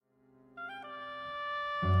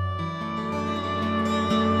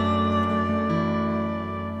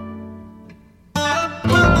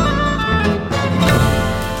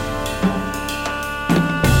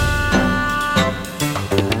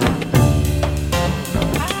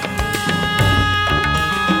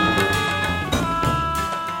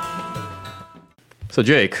So,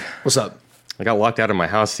 Jake. What's up? I got locked out of my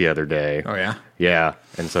house the other day. Oh, yeah? Yeah,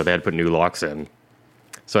 and so they had to put new locks in.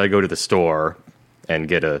 So I go to the store and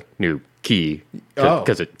get a new key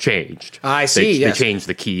because it changed. I see, They changed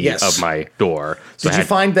the key of my door. So Did you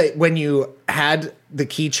find that when you had the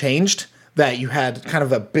key changed, that you had kind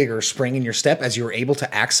of a bigger spring in your step as you were able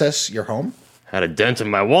to access your home? Had a dent in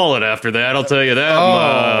my wallet after that, I'll tell you that.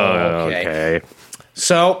 Oh, okay.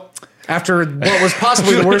 So, after what was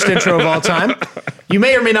possibly the worst intro of all time, you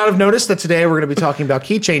may or may not have noticed that today we're going to be talking about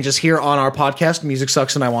key changes here on our podcast, Music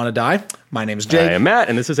Sucks and I Want to Die. My name is Jake. I am Matt,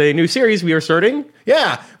 and this is a new series we are starting.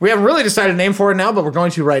 Yeah, we haven't really decided a name for it now, but we're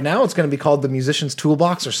going to right now. It's going to be called The Musician's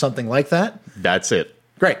Toolbox or something like that. That's it.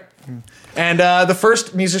 Great. And the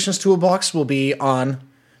first Musician's Toolbox will be on...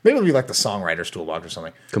 Maybe it'll be like the Songwriter's Toolbox or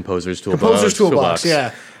something. Composer's Toolbox. Composer's Toolbox,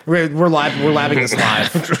 yeah. We're labbing this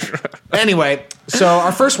live. Anyway, so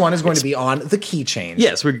our first one is going to be on the key change.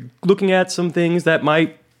 Yes, we're looking at some things that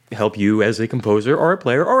might help you as a composer or a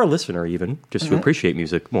player or a listener even, just to appreciate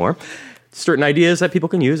music more. Certain ideas that people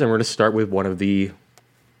can use, and we're going to start with one of the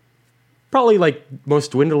probably like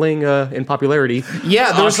most dwindling in popularity.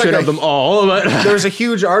 Yeah, there's option of them all. But there's a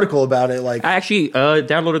huge article about it. Like I actually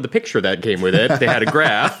downloaded the picture that came with it. They had a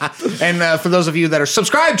graph. And for those of you that are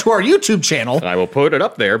subscribed to our YouTube channel, and I will put it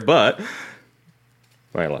up there. But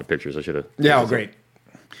I had a lot of pictures. I should have. Yeah, great.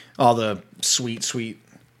 All the sweet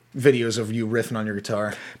videos of you riffing on your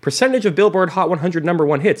guitar. Percentage of Billboard Hot 100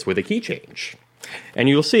 #1 hits with a key change. And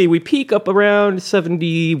you'll see we peak up around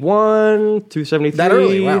 71 to 73. That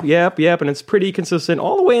early, wow. Yep, and it's pretty consistent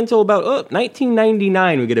all the way until about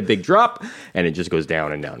 1999. We get a big drop, and it just goes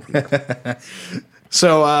down and down from there.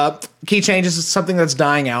 So key changes is something that's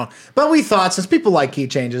dying out. But we thought, since people like key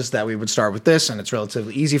changes, that we would start with this, and it's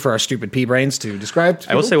relatively easy for our stupid pea brains to describe to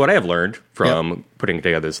I will say what I have learned from putting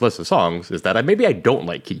together this list of songs is that maybe I don't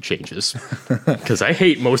like key changes because I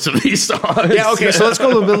hate most of these songs. Yeah, okay, so let's go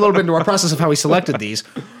a little bit into our process of how we selected these.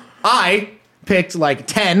 I picked like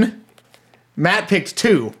 10. Matt picked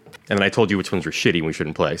 2. And then I told you which ones were shitty and we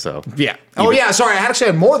shouldn't play, so. Yeah. Oh, yeah, sorry, I actually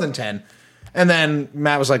had more than 10. And then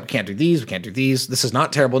Matt was like, we can't do these. This is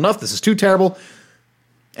not terrible enough. This is too terrible.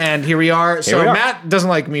 And here we are. So Matt doesn't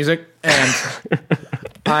like music, and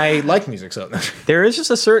I like music. So there is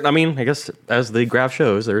just a certain, I guess as the graph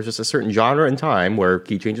shows, there's just a certain genre and time where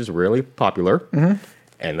key changes are really popular. Mm-hmm.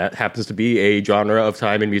 And that happens to be a genre of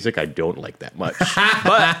time in music I don't like that much.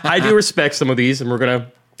 But I do respect some of these, and we're going to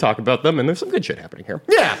talk about them, and there's some good shit happening here.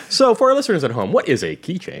 Yeah. So for our listeners at home, what is a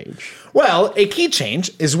key change? Well, a key change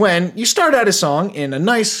is when you start out a song in a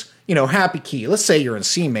nice, happy key. Let's say you're in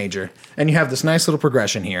C major, and you have this nice little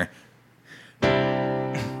progression here. I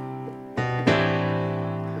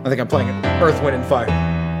think I'm playing it. Earth, Wind, and Fire.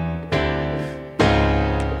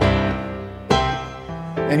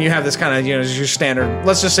 And you have this kind of, your standard,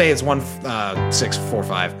 let's just say it's 1, 6, 4,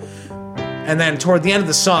 5. And then toward the end of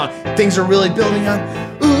the song, things are really building up.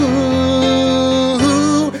 Ooh,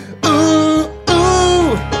 ooh,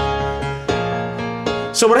 ooh.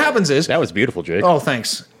 So what happens is... That was beautiful, Jake. Oh,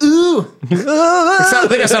 thanks. Ooh. I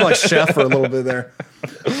think I sounded like Chef for a little bit there.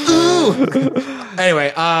 Ooh.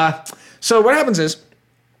 Anyway, so what happens is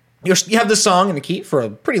you have this song in the key for a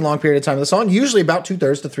pretty long period of time of the song, usually about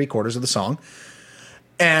 2/3 to 3/4 of the song.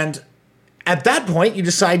 And... at that point, you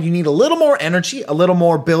decide you need a little more energy, a little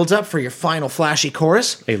more build-up for your final flashy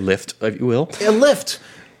chorus. A lift, if you will. A lift.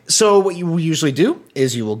 So what you will usually do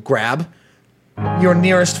is you will grab your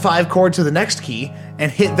nearest 5 chord to the next key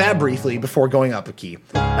and hit that briefly before going up a key.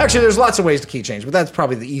 Actually, there's lots of ways to key change, but that's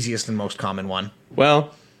probably the easiest and most common one. Well,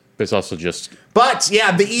 there's also just... But,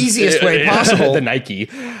 yeah, the easiest way possible... the Nike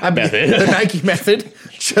method. The Nike method.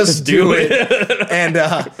 Just do it. And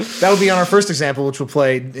that will be on our first example, which we'll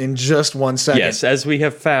play in just 1 second. Yes, as we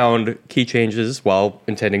have found, key changes, while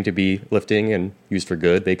intending to be lifting and used for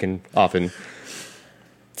good, they can often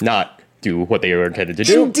not do what they were intended to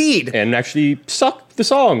do. Indeed. And actually suck the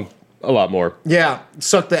song a lot more. Yeah,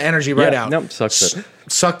 suck the energy right out. Nope, sucks it.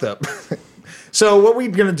 Sucked up. So what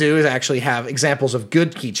we're going to do is actually have examples of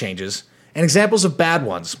good key changes and examples of bad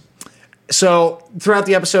ones. So throughout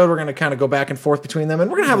the episode, we're going to kind of go back and forth between them, and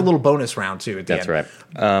we're going to have a little bonus round, too, at the end. That's right.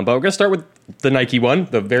 But we're going to start with the Nike one,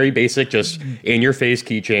 the very basic, just in-your-face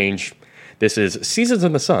key change. This is Seasons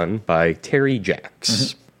in the Sun by Terry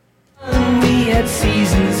Jacks. We had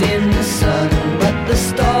seasons in the sun, but the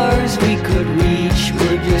stars we could reach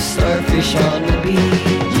were just starfish on the beach.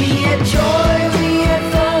 We had joy, we had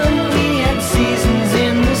fun, we had seasons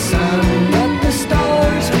in the sun, but the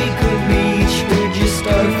stars we could reach were just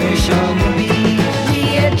starfish on the beach. We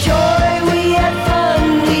had joy, we had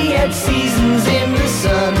fun, we had seasons in the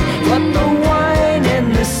sun, but the wine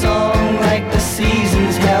and the song, like the seasons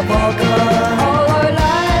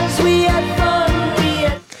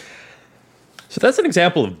That's an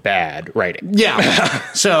example of bad writing. Yeah.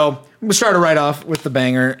 So we started right off with the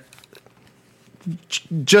banger.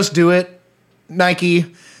 Just Do It,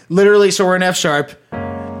 Nike. Literally, so we're in F sharp,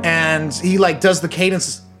 and he like does the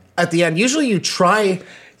cadence at the end. Usually, you try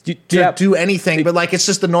to do anything, but like it's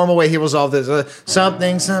just the normal way he resolved this.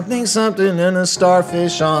 Something, something, something, and a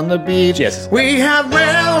starfish on the beach. Yes. We have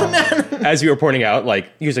round. As you were pointing out,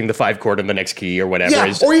 like using the 5 chord in the next key or whatever. Yeah,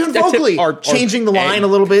 is, or even that's it. vocally, Or changing the line a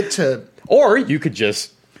little bit to. Or you could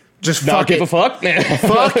just Just not fuck give it. a fuck.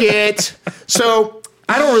 Fuck it. So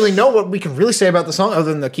I don't really know what we can really say about the song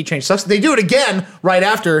other than the key change sucks. They do it again right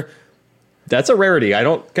after. That's a rarity.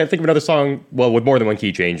 Can't think of another song, well, with more than one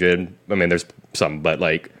key change in. I mean, there's some, but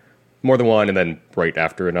like more than one and then right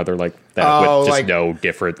after another like that Oh, with just like- no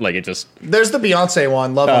different, like it just, There's the Beyonce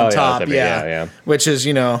one, Love Oh, on yeah, Top. that'd be- yeah. Which is,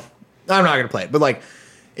 I'm not going to play it, but like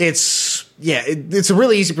it's a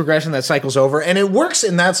really easy progression that cycles over, and it works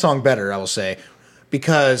in that song better, I will say,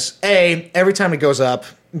 because every time it goes up,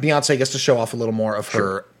 Beyonce gets to show off a little more of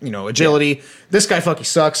her, agility. Yeah. This guy fucking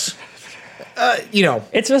sucks.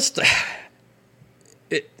 It's just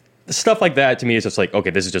stuff like that to me is just like, okay,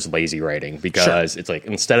 this is just lazy writing because it's like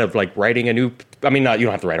instead of like writing a new, I mean, you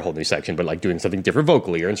don't have to write a whole new section, but like doing something different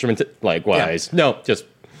vocally or instrument like wise. No, just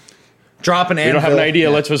drop an anvil. We don't have an idea.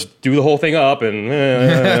 Yeah. Let's just do the whole thing up and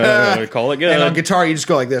call it good. And on guitar, you just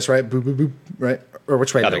go like this, right? Boop, boop, boop, right? Or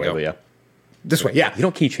which way? Other way, yeah. This way, yeah. You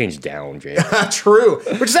don't key change down, Jay. True.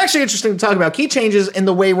 Which is actually interesting to talk about. Key changes in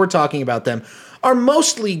the way we're talking about them are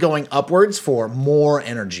mostly going upwards for more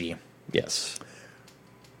energy. Yes.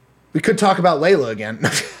 We could talk about Layla again.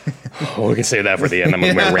 We can save that for the end. I'm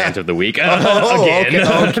going to rant of the week again.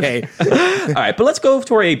 Okay. All right, but let's go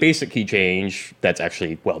for a basic key change that's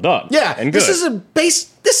actually well done. Yeah, and good.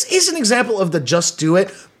 This is an example of the Just Do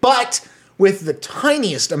It, but with the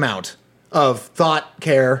tiniest amount of thought,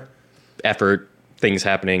 care, effort, things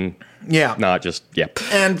happening. Yeah. Not just,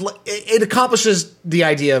 And it accomplishes the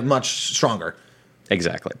idea much stronger.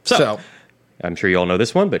 Exactly. So I'm sure you all know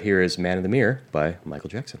this one, but here is Man in the Mirror by Michael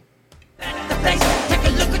Jackson. The place, take a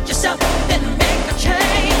look at yourself, then make a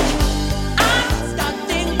change. I'm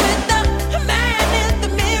starting with the man in the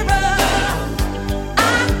mirror.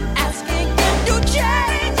 I'm asking him to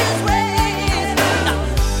change his ways.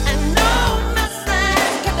 And no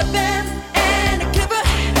message could have been any clearer.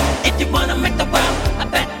 If you wanna make the world a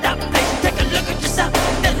better place, take a look at yourself,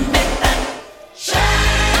 then make that change.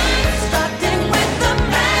 I'm starting with the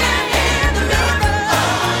man in the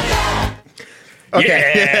mirror.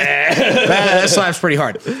 okay. Yeah. That slaps pretty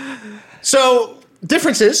hard. So,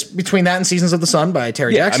 differences between that and Seasons of the Sun by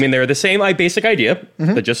Terry Yeah, Jackson. I mean, they're the same basic idea,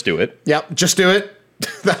 but just do it. Yep, Just Do It.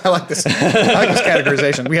 I like this. I like this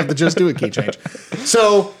categorization. We have the Just Do It key change.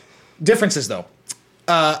 So, differences though.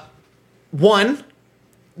 One,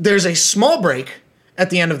 there's a small break at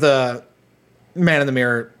the end of the Man in the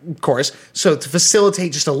Mirror chorus. So to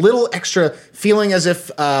facilitate just a little extra feeling as if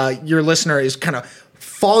your listener is kind of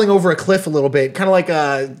falling over a cliff a little bit, kind of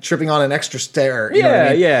like tripping on an extra stair. You know what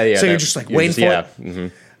I mean? Yeah. So you're just like waiting for it. Mm-hmm.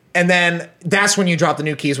 And then that's when you drop the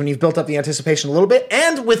new keys, when you've built up the anticipation a little bit,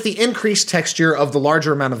 and with the increased texture of the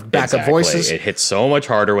larger amount of backup voices. It hits so much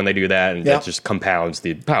harder when they do that, and Yep. that just compounds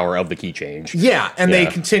the power of the key change. Yeah, and Yeah.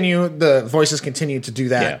 the voices continue to do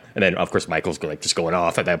that. Yeah, and then of course Michael's like just going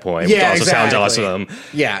off at that point, Yeah, which also sounds exactly. awesome.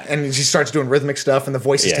 Yeah, and he starts doing rhythmic stuff, and the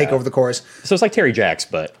voices Yeah. take over the chorus, So it's like Terry Jacks,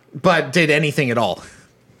 but but did anything at all.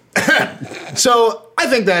 So I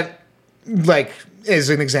think that, like, is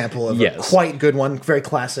an example of a Yes. quite good one, very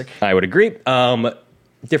classic. I would agree.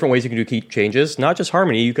 Different ways you can do key changes, not just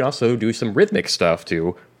harmony. You can also do some rhythmic stuff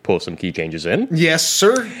to pull some key changes in. Yes,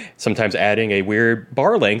 sir. Sometimes adding a weird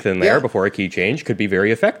bar length in there Yeah. before a key change could be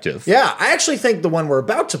very effective. Yeah, I actually think the one we're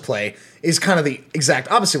about to play is kind of the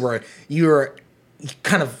exact opposite, where you're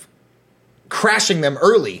kind of crashing them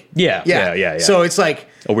early. Yeah. So it's like,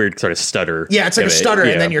 A weird sort of stutter. yeah, it's like a in it. stutter,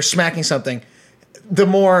 Yeah. and then you're smacking something. The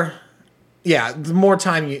more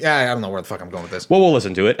time you, I don't know where the fuck I'm going with this. Well, we'll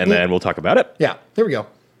listen to it, and then we'll talk about it. Yeah, here we go.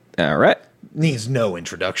 All right. Needs no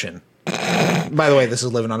introduction. By the way, this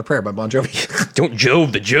is Living on a Prayer by Bon Jovi. Don't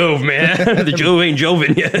Jove the Jove, man. The Jove ain't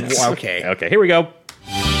Jovin yet. Okay. Okay, here we go.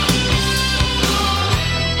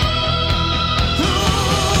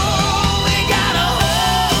 We gotta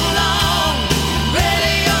hold on,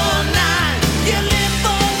 ready or not. You live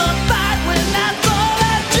for the fight when that's all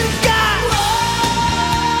that you got.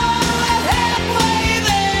 Halfway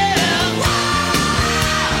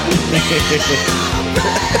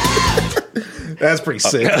there. That's pretty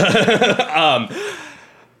sick.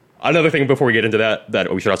 Another thing before we get into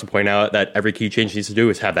that we should also point out that every key change needs to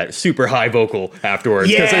do is have that super high vocal afterwards.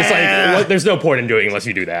 Because it's Yeah. like, there's no point in doing it unless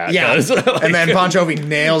you do that. Yeah, 'Cause, like, and then Bon Jovi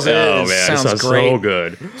nails it. oh It man, it sounds sounds great. so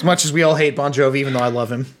good. As much as we all hate Bon Jovi, even though I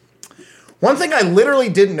love him. One thing I literally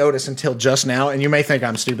didn't notice until just now, and you may think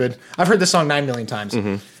I'm stupid. I've heard this song 9 million times,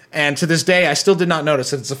 and to this day, I still did not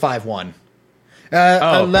notice that it's a 5/1.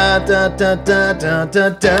 Oh. La, da, da, da, da, da, da,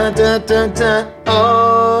 da, da, da,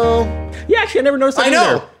 oh. Yeah, actually, I never noticed that I know.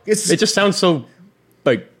 either. It's- It just sounds so,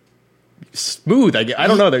 like, smooth. I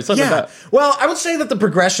don't know. There's something Yeah. about Well, I would say that the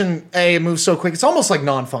progression, it moves so quick. It's almost like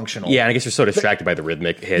non-functional. Yeah, and I guess you're so distracted by the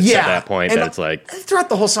rhythmic hits at that point and that it's like, throughout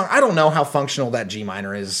the whole song, I don't know how functional that G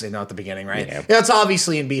minor is, at the beginning, right? Yeah. Yeah, it's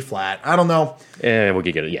obviously in B flat. I don't know. we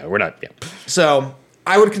could get it. Yeah, we're not. Yeah. So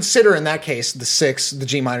I would consider in that case the 6, the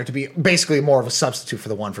G minor, to be basically more of a substitute for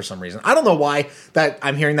the 1 for some reason. I don't know why that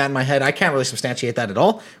I'm hearing that in my head. I can't really substantiate that at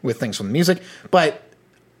all with things from the music, but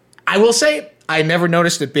I will say I never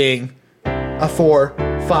noticed it being a 4,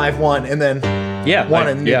 5, 1, and then Yeah. 1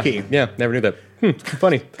 in the yeah, key. Yeah, never knew that.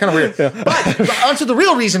 Funny. Kind of weird. But onto the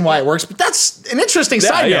real reason why it works. But that's an interesting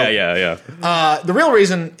side note. Yeah. The real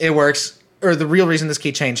reason it works, or the real reason this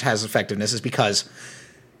key change has effectiveness, is because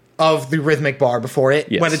of the rhythmic bar before it.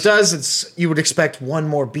 Yes. When it does, you would expect one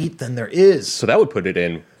more beat than there is. So that would put it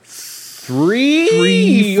in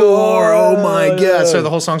 3, 4. Oh my god! So the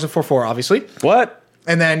whole song's a 4/4, obviously, What?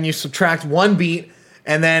 and then you subtract one beat,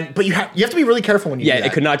 and then but you have to be really careful when you do Yeah, that.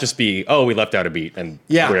 it could not just be, oh, we left out a beat and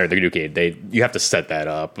Yeah. we're the new key. You have to set that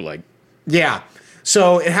up. Like, Yeah.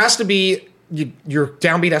 So it has to be your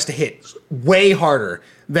downbeat has to hit way harder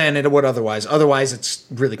than it would otherwise. Otherwise, it's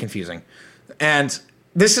really confusing. And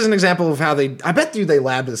this is an example of how I bet you they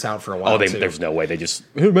labbed this out for a while. too. there's no way they just,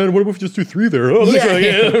 hey man, what if we just do 3 there? Oh,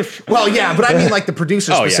 Yeah. Well, yeah, but I mean like the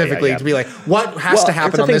producer Oh, yeah, specifically yeah. to be like, what has to happen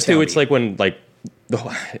it's the on thing this too. downbeat? It's like when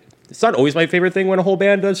it's not always my favorite thing when a whole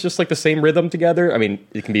band does just like the same rhythm together. I mean,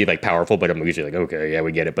 it can be like powerful, but I'm usually like, okay, yeah,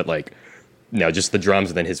 we get it. But like, no, just the drums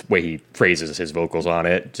and then his way he phrases his vocals on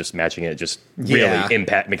it, just matching it, just Yeah. really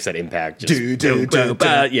makes that impact. Just Do, do, do,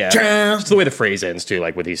 do. yeah. Jam. Just the way the phrase ends too,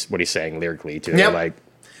 like what he's saying lyrically too. Yep. Like,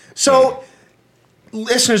 So,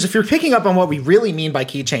 listeners, if you're picking up on what we really mean by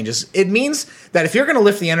key changes, it means that if you're going to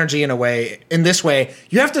lift the energy in this way,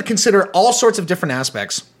 you have to consider all sorts of different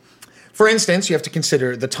aspects. For instance, you have to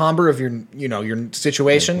consider the timbre of your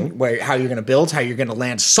situation, where how you're going to build, how you're going to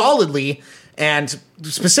land solidly, and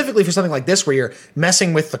specifically for something like this, where you're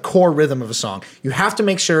messing with the core rhythm of a song, you have to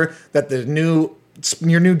make sure that your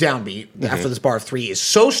new downbeat after this bar of 3 is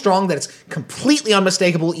so strong that it's completely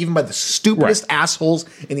unmistakable, even by the stupidest assholes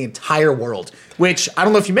in the entire world. Which I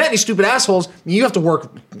don't know if you met any stupid assholes. You have to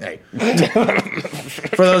work. Hey.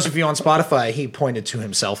 For those of you on Spotify, he pointed to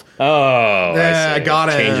himself. oh, Yeah, I got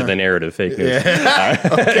it. Changing the narrative, fake news.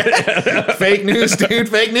 Fake news, dude.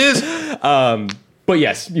 Fake news. But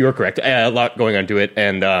yes, you are correct. A lot going on to it,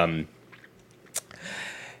 and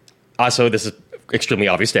also this is extremely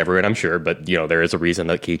obvious to everyone, I'm sure. But there is a reason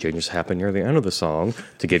that key changes happen near the end of the song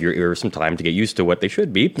to give your ears some time to get used to what they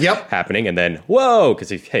should be happening, and then whoa,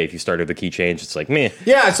 because if you started the key change, it's like meh.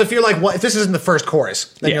 Yeah, so if you're like, what? If this isn't the first chorus,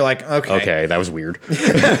 then you're like, okay, that was weird.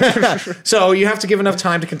 So you have to give enough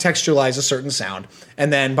time to contextualize a certain sound,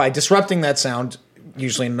 and then by disrupting that sound,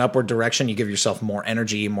 usually in an upward direction, you give yourself more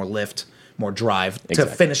energy, more lift, more drive to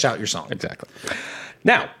Exactly. finish out your song. Exactly.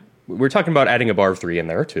 Now we're talking about adding a bar of 3 in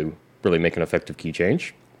there to really make an effective key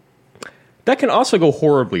change. That can also go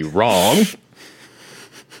horribly wrong.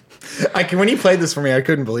 When you played this for me, I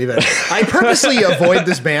couldn't believe it. I purposely avoid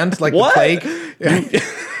this band like What? the plague.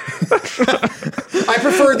 I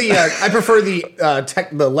prefer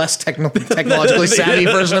the less technologically savvy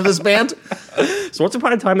version of this band. So once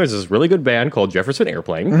upon a time, there's this really good band called Jefferson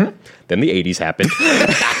Airplane. Mm-hmm. Then the 80s happened.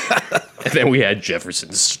 And then we had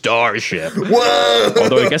Jefferson Starship. Whoa!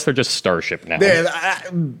 Although I guess they're just Starship now. I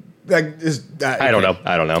don't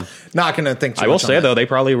know. Not gonna think. Too I will much on say, that. though, they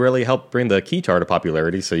probably really helped bring the keytar to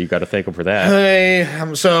popularity, so you got to thank them for that. Hey,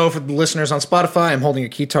 so for the listeners on Spotify, I'm holding a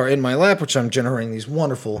guitar in my lap, which I'm generating these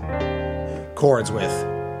wonderful chords with.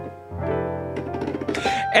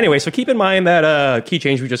 Anyway, so keep in mind that key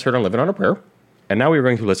change we just heard on Living on a Prayer. And now we're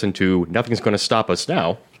going to listen to Nothing's Gonna Stop Us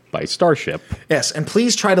Now by Starship. Yes, and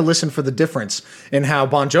please try to listen for the difference in how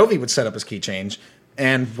Bon Jovi would set up his key change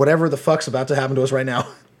and whatever the fuck's about to happen to us right now.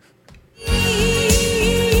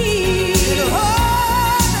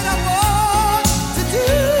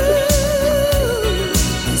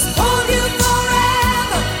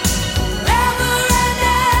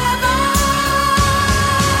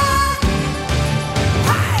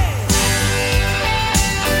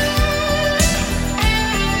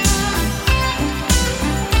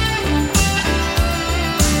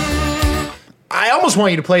 almost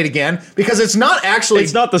want you to play it again because it's not actually.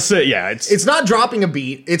 It's not the sit. Yeah, It's not dropping a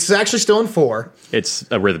beat. It's actually still in 4. it's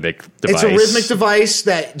a rhythmic device. It's a rhythmic device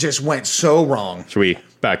that just went so wrong. Should we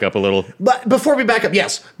back up a little? But before we back up,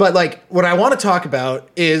 yes. But like what I want to talk about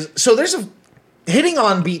is so there's a hitting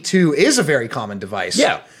on beat 2 is a very common device.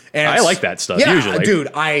 Yeah. And I it's- like that stuff, Yeah, usually. dude,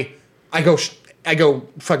 I go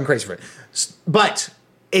fucking crazy for it. But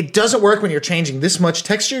it doesn't work when you're changing this much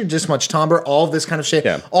texture, this much timbre, all of this kind of shit,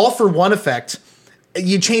 Yeah. all for one effect.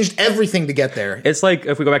 You changed everything to get there. It's like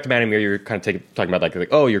if we go back to Man and Mirror, you're kind of talking about like,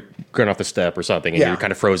 oh, you're going off the step or something, and Yeah. you're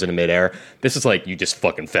kind of frozen in midair. This is like you just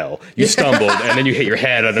fucking fell. You stumbled, and then you hit your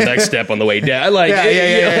head on the next step on the way down. Like, Yeah, like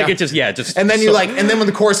yeah. it just. And then and then when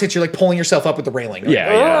the chorus hits, you're like pulling yourself up with the railing. You're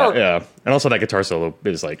like, yeah. And also that guitar solo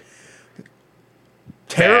is like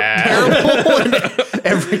terrible in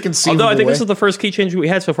every conceivable Although I think way. this is the first key change we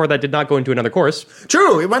had so far that did not go into another chorus.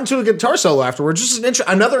 True, it went to a guitar solo afterwards. Just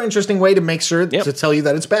another interesting way to make sure Yep. to tell you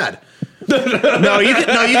that it's bad. You can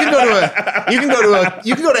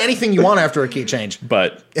go to anything you want after a key change.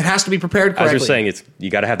 But It has to be prepared as correctly. you're saying, you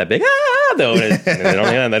got to have that big though.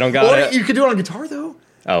 And they don't got Or it. you could do it on guitar though.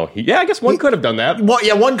 Oh, yeah, I guess one could have done that. Well,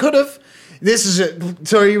 yeah, one could have. This is it.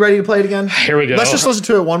 So are you ready to play it again? Here we go. Let's just listen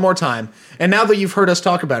to it one more time. And now that you've heard us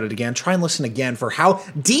talk about it again, try and listen again for how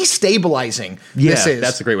destabilizing this is.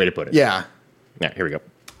 That's a great way to put it. Yeah. Yeah, here we go.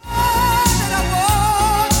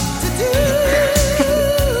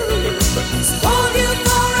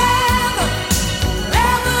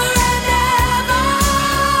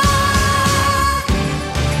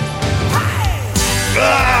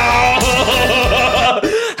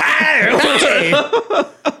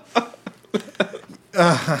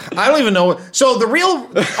 I don't even know. So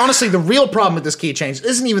honestly, the real problem with this key change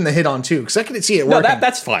isn't even the hit on 2, because I can see it No, working.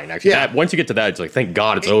 that's fine, actually. Yeah. Once you get to that, it's like, thank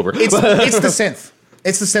God it's over. It's the synth.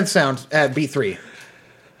 It's the synth sound at B3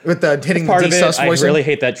 with the hitting Part the of it, D-sus I voicing. really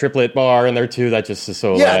hate that triplet bar in there, too. That just is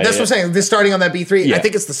so Yeah, that's what I'm saying. This starting on that B3, Yeah. I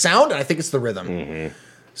think it's the sound and I think it's the rhythm.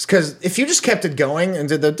 Because if you just kept it going and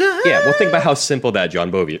did the Yeah, well, think about how simple that John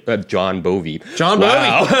Bon Jovi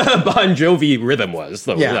rhythm was.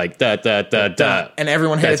 Though. Yeah. Like, da, da, da, da. and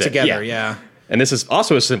everyone hit That's it together. Yeah. And this is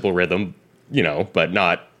also a simple rhythm, but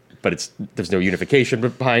there's no unification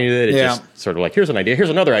behind it. It's Yeah. just sort of like, here's an idea, here's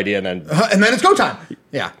another idea, and then And then it's go time.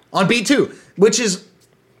 Yeah. On beat 2, which is,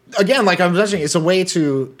 again, like I was mentioning, it's a way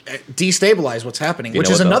to destabilize what's happening, which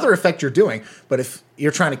know is what, though? another effect you're doing. But if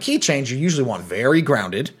you're trying to key change, you usually want very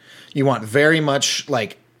grounded. You want very much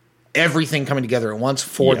like everything coming together at once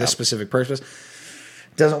for Yeah. this specific purpose.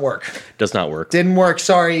 Doesn't work. does not work. Didn't work.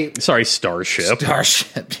 Sorry. Sorry, Starship.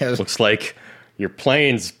 Starship. Yes. Looks like your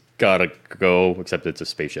plane's gotta go, except it's a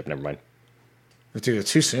spaceship. Never mind. Dude,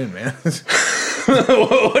 it's too soon, man.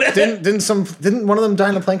 Didn't one of them die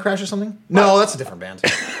in a plane crash or something? No, that's a different band.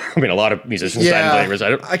 I mean, a lot of musicians died Yeah, in plane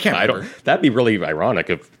crashes. I can't remember. That'd be really ironic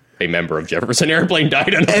if a member of Jefferson Airplane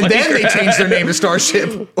died in a plane And then they crash. changed their name to Starship.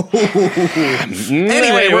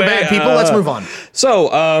 Anyway, we're bad people. Let's move on.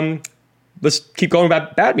 So, let's keep going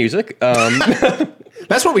about bad music.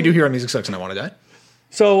 That's what we do here on Music Sucks and I Want to Die.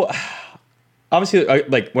 So, obviously,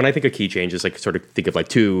 like when I think of key changes, like sort of think of like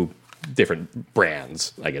two different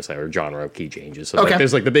brands, I guess, or genre of key changes. So Okay. like,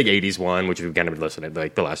 there's like the big 80s one, which we've kind of been listening to,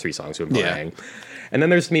 like the last 3 songs we've been Yeah. playing. And then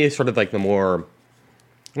there's me sort of like the more,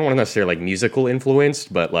 I don't want to necessarily like musical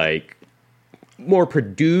influenced, but like more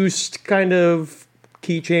produced kind of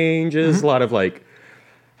key changes. Mm-hmm. A lot of like,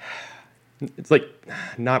 it's like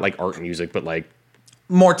not like art music, but like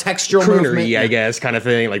More textural movement. croonery, I guess, kind of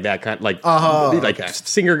thing, like that kind, like okay.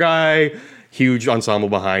 singer guy, huge ensemble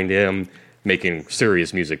behind him, making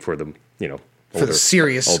serious music for the For the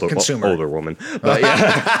serious consumer. older woman. But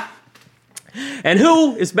yeah, and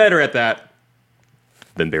who is better at that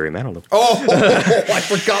than Barry Manilow? Oh, I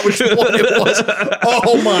forgot which one it was.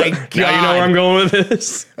 Oh my god! Now you know where I'm going with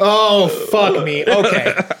this. Oh fuck me.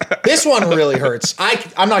 Okay, this one really hurts.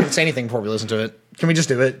 I'm not gonna say anything before we listen to it. Can we just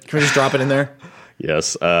do it? Can we just drop it in there?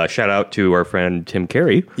 Yes, shout out to our friend Tim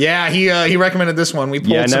Carey. Yeah, he recommended this one. We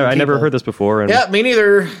pulled Yeah, some I never people. heard this before, and Yeah, me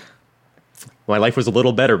neither. my life was a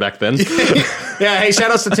little better back then. Yeah, hey,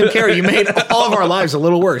 shout outs to Tim Carey. You made all of our lives a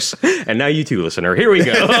little worse. And now you too, listener. Here we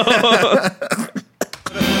go.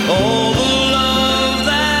 All the love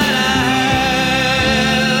that I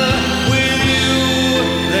have with you,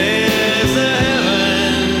 there's a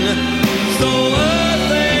heaven, so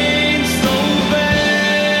earth ain't so bad.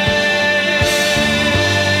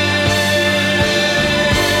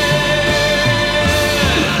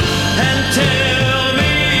 And tell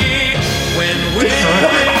me when will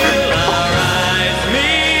our eyes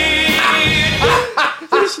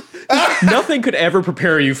meet? Nothing could ever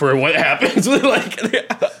prepare you for what happens. Like,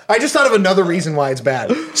 I just thought of another reason why it's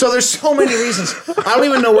bad. So there's so many reasons. I don't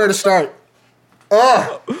even know where to start.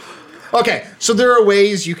 Oh. Okay, so there are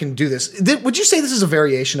ways you can do this. Would you say this is a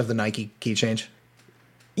variation of the Nike key change?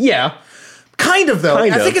 Yeah. Kind of, though.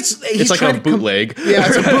 Kind I of. think it's It's like a bootleg. Yeah,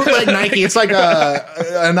 it's a bootleg Nike. It's like a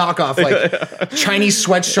knockoff, like Chinese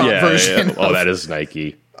sweatshop Yeah, version. yeah. Oh, of- that is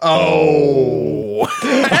Nike.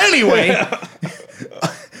 Anyway,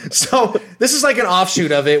 so this is like an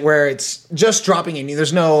offshoot of it where it's just dropping in.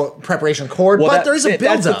 There's no preparation chord, but there is a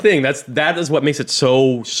That's the build-up. thing. That is what makes it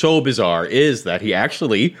so bizarre. Is that he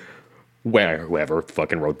actually, whoever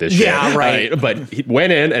fucking wrote this shit, Yeah, right. But he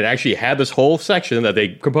went in and actually had this whole section that they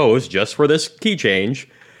composed just for this key change,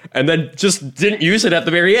 and then just didn't use it at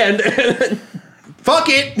the very end. Fuck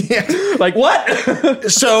it. Yeah. Like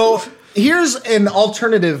what? So here's an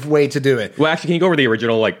alternative way to do it. Well, actually, can you go over the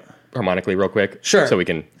original like harmonically real quick? Sure. So we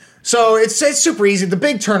can. So it's super easy. The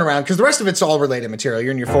big turnaround, because the rest of it's all related material.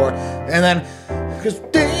 You're in your 4. And then, because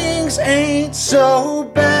things ain't so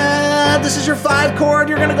bad. This is your 5 chord.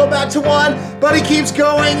 You're going to go back to 1. But he keeps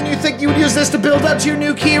going, and you think you would use this to build up to your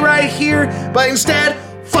new key right here. But instead,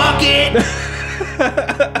 fuck it.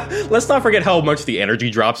 Let's not forget how much the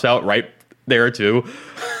energy drops out right there too.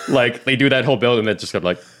 Like they do that whole build and then just go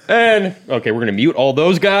like, and okay, we're gonna mute all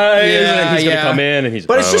those guys, and he's gonna come in, and he's.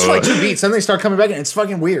 But it's just like 2 beats, then they start coming back, and it's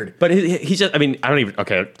fucking weird. But he's just. I mean, I don't even.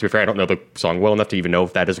 Okay, to be fair, I don't know the song well enough to even know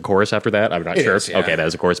if that is a chorus after that. I'm not It sure. is, yeah. Okay, that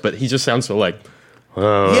is a chorus, but he just sounds so like.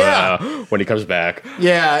 Yeah. When he comes back.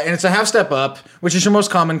 Yeah, and it's a half step up, which is your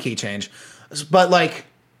most common key change. But like,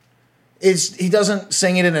 he doesn't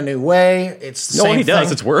sing it in a new way. It's the No, same he does.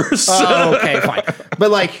 thing. It's worse. Oh, okay, fine.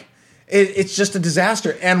 But like, it's just a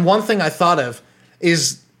disaster. And one thing I thought of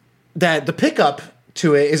is that the pickup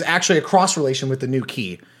to it is actually a cross relation with the new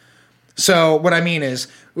key. So what I mean is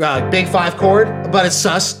big 5 chord, but it's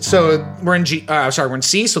sus. So we're in G. We're in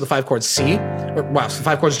C. So the 5 chord's C. So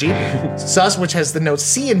 5 chord's G. Sus, which has the notes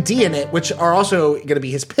C and D in it, which are also going to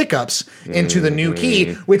be his pickups into the new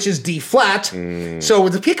key, which is D flat. So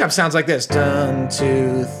the pickup sounds like this: 1,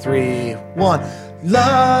 2, 3, 1,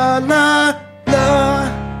 la la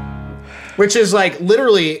la. Which is like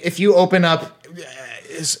literally, if you open up,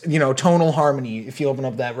 tonal harmony. If you open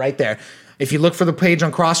up that right there. If you look for the page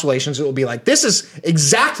on cross relations, it will be like, this is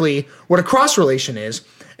exactly what a cross relation is,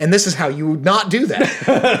 and this is how you would not do that.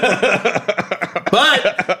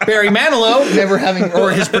 But Barry Manilow,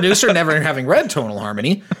 his producer, never having read tonal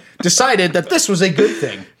harmony, decided that this was a good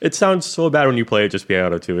thing. It sounds so bad when you play it just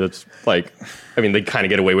piano too. It's like, I mean, they kind of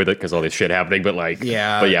get away with it because all this shit happening, but like,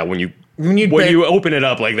 Yeah. But yeah, when you you open it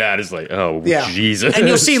up like that, it's like, oh Jesus. And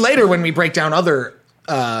you'll see later when we break down other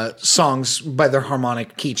songs by their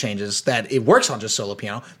harmonic key changes that it works on just solo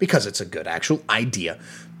piano because it's a good actual idea.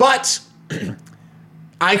 But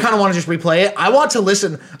I kind of want to just replay it. I want you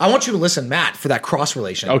to listen, Matt, for that cross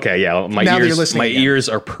relation. Okay, yeah, my Now that you're listening my again. ears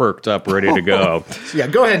are perked up, ready to go. So yeah,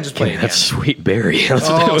 go ahead and just play it again. That's sweet Barry.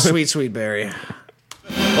 Oh, sweet, sweet Barry.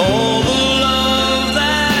 All the love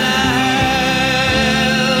that I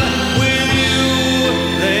have with you,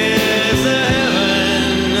 there's a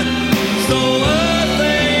heaven. So earth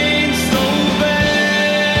ain't so bad.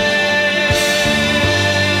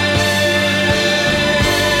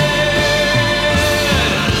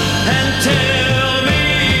 And tell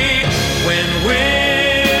me, when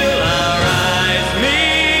will our eyes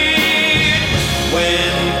meet?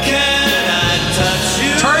 When can I touch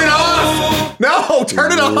you? Turn it off! No,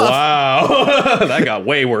 turn it off! Wow, that got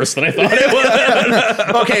way worse than I thought it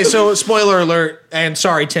would. Okay, so spoiler alert, and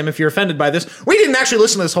sorry, Tim, if you're offended by this. We didn't actually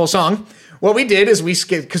listen to this whole song. What we did is we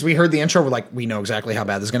skipped, because we heard the intro, we're like, we know exactly how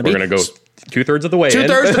bad this is going to be. We're gonna go 2/3 of the way.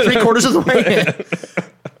 2/3 to 3/4 of the way in.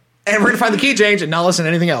 And we're going to find the key change and not listen to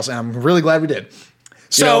anything else. And I'm really glad we did.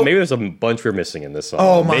 So Maybe there's a bunch we're missing in this song.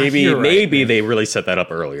 Oh, my, maybe you're right, maybe they really set that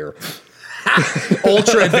up earlier.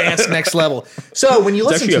 ultra advanced next level. So when you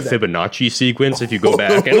It's listen actually to a Fibonacci sequence if you go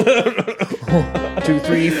back and 2,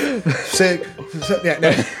 3, 6, yeah,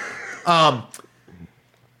 no.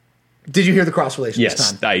 Did you hear the cross relation this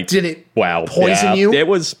yes, time? Did it wow poison yeah, you? It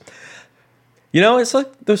was. It's like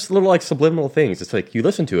those little like subliminal things. It's like you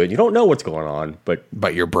listen to it, you don't know what's going on,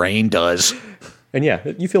 but your brain does. and yeah,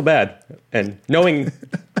 you feel bad, and knowing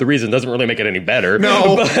the reason doesn't really make it any better.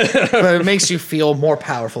 No, but it makes you feel more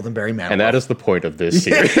powerful than Barry Manilow. And that is the point of this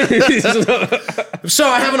series. So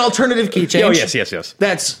I have an alternative key change. Oh yes.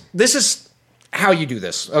 This is how you do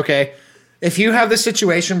this, okay? If you have this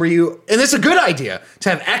situation where and it's a good idea to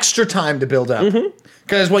have extra time to build up.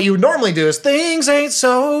 Because what you would normally do is things ain't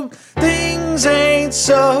so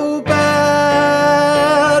bad.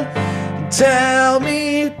 Tell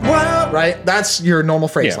me what right? That's your normal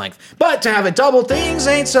phrase Yeah. length. But to have it double, things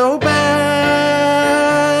ain't so bad.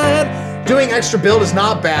 Doing extra build is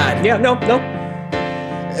not bad. Yeah, no.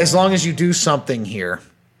 As long as you do something here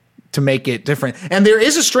to make it different. And there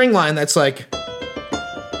is a string line that's like,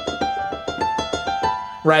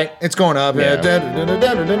 right? It's going up. Yeah.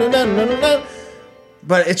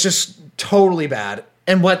 But it's just totally bad.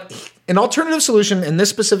 And what an alternative solution in this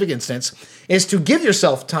specific instance is to give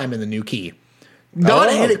yourself time in the new key. Not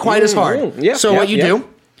Oh, hit it quite as hard. yeah, So yeah, what you yeah. do,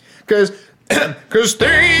 because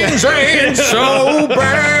things ain't so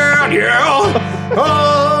bad, yeah.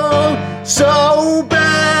 Oh, so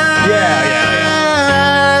bad.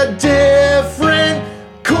 Yeah. Different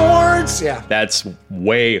chords. Yeah. That's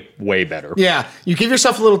way, way better. Yeah. You give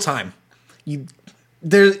yourself a little time.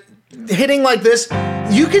 They're hitting like this.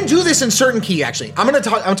 You can do this in certain key, actually. I'm gonna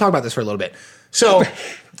talk about this for a little bit. So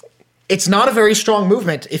it's not a very strong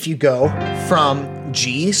movement if you go from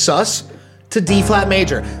G sus to D flat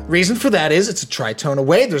major. Reason for that is it's a tritone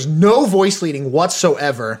away. There's no voice leading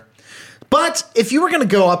whatsoever. But if you were going to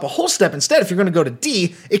go up a whole step instead, if you're going to go to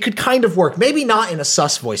D, it could kind of work. Maybe not in a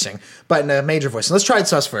sus voicing, but in a major voicing. Let's try it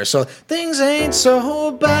sus first. So things ain't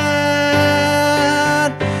so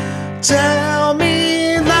bad. Tell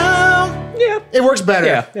me now. Yeah. It works better.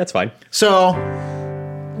 Yeah, that's fine. So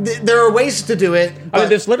there are ways to do it. I But mean,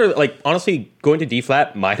 there's literally, like, honestly, going to D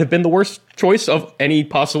flat might have been the worst choice of any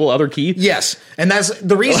possible other key. yes, and that's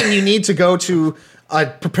the reason you need to go to a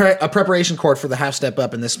preparation chord for the half step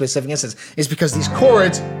up in this specific instance is because these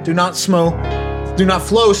chords do not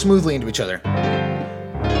flow smoothly into each other.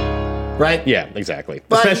 Right? Yeah, exactly.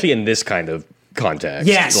 But- Especially in this kind of context.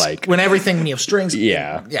 Yes. Like, when everything you have strings.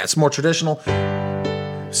 Yeah. Yeah, it's more traditional.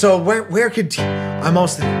 So where could I'm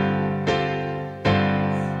almost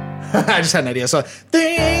I just had an idea. So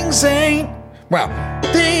things ain't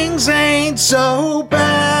so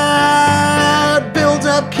bad. Build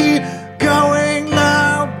up key going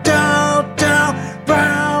loud, down, down,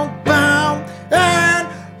 bound, bound, and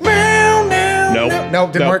meow, meow. Nope.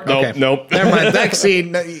 Nope, didn't work. Nope, Okay. nope. Never mind. That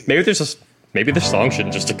scene. maybe this song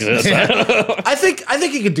shouldn't just exist. I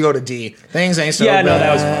think you could go to D. Things ain't so Yeah, bad. no,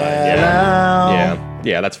 that was fine. Yeah.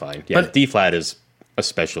 Yeah, that's fine. Yeah, But- D flat is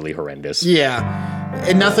especially horrendous. Yeah,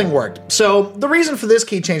 and nothing worked. So the reason for this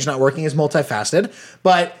key change not working is multifaceted,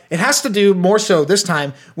 but it has to do more so this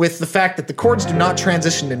time with the fact that the chords do not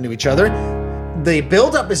transition into each other. The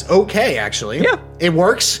build-up is okay, actually. Yeah. It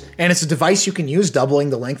works, and it's a device you can use, doubling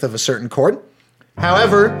the length of a certain chord.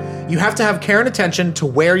 However, you have to have care and attention to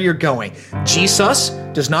where you're going. G sus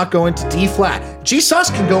does not go into D flat. G sus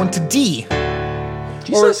can go into D.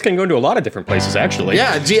 Jesus can go into a lot of different places, actually.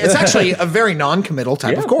 Yeah, it's actually a very non-committal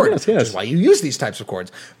type of Yeah, chord, yes, which yes. is why you use these types of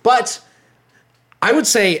chords. But I would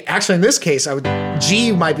say, actually, in this case,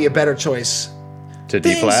 G might be a better choice. To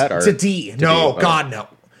D flat or to D. to No, D? Oh. God, no.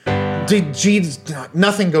 G,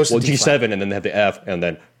 nothing goes to Well, D flat. G7 and then they have the F and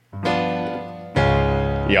then.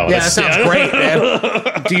 Yeah, that sounds great,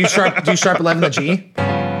 man. Do you sharp 11 the G?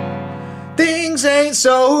 Things ain't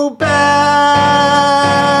so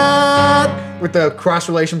bad. With the cross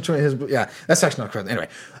relation between his, yeah, that's actually not correct. Anyway,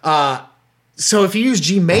 so if you use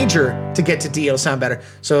G major to get to D, it'll sound better.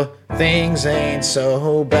 So things ain't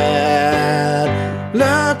so bad.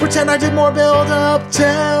 La, pretend I did more build up.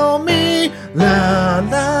 Tell me, la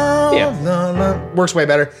la Yeah. la la. Works way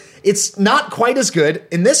better. It's not quite as good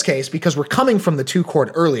in this case because we're coming from the 2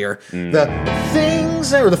 chord earlier. The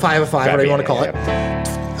things or the 5 of 5, whatever you want to call it.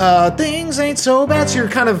 Things ain't so bad. So you're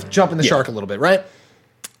kind of jumping the shark a little bit, right?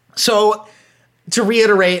 So to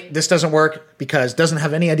reiterate, this doesn't work because it doesn't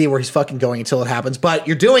have any idea where he's fucking going until it happens. But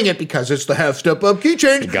you're doing it because it's the half step up key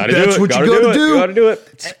change. Gotta That's do it. what Gotta you gotta do. You gotta do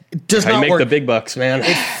it. It does How you not make work. the big bucks, man.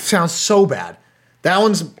 Sounds so bad. That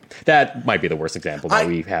one's That might be the worst example that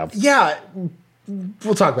we have. Yeah,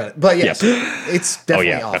 we'll talk about it. But yes, it's Oh definitely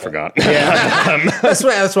yeah, awful. I forgot. Yeah, that's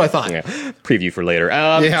what I thought. Yeah. Preview for later.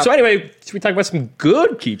 Yeah. So anyway, should we talk about some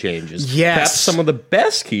good key changes? Yes. Perhaps some of the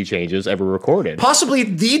best key changes ever recorded. Possibly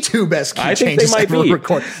the 2 best key I think changes they might ever be.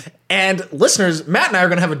 recorded. And listeners, Matt and I are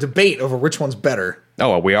going to have a debate over which one's better.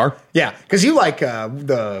 Oh, we are? Yeah, because you like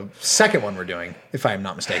the second one we're doing, if I'm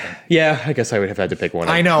not mistaken. Yeah, I guess I would have had to pick one.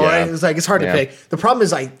 I know, Yeah. right? It's hard to Yeah. pick. The problem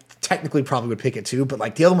is I technically probably would pick it too, but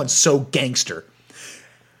like the other one's so gangster.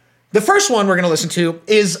 The first one we're going to listen to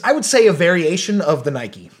is, I would say, a variation of the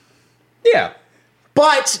Nike, Yeah.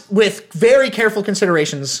 but with very careful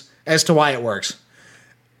considerations as to why it works.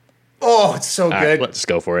 Oh, it's so All right, good. let's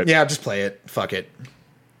go for it. Yeah, just play it. Fuck it.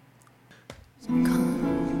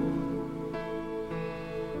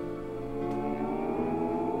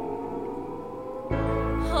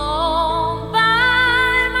 All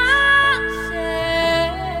by myself.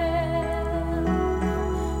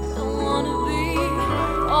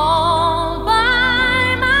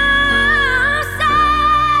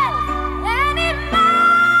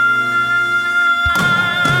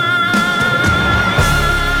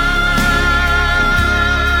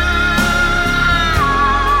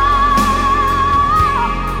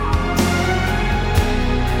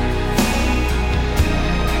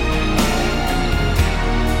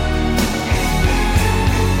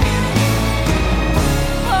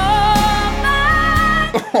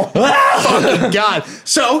 my God.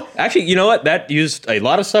 So, Actually, you know what? That used a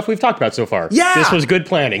lot of stuff we've talked about so far. Yeah. This was good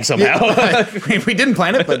planning somehow. we didn't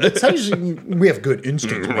plan it, but that's how we have good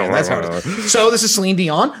instinct, man. That's how it is. So this is Celine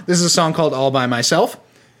Dion. This is a song called All By Myself.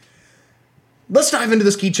 Let's dive into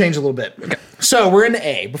this key change a little bit. Okay. So we're in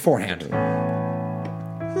A beforehand.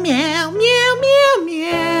 Meow, meow, meow,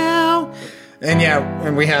 meow.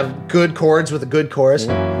 And we have good chords with a good chorus.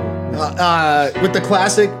 With the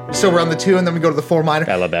classic, so we're on the 2 and then we go to the 4 minor.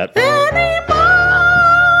 I love that.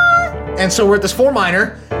 And so we're at this 4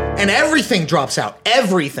 minor, and everything drops out.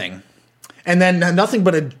 Everything. And then nothing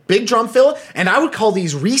but a big drum fill, and I would call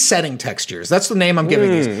these resetting textures. That's the name I'm giving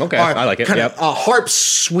these. Okay, I like it. Kind Yep. of harp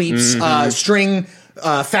sweeps, string,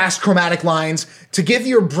 fast chromatic lines, to give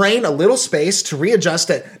your brain a little space to readjust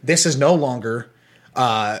that this is no longer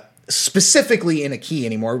specifically in a key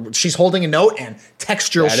anymore. She's holding a note, and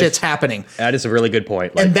textural shit's happening. That is a really good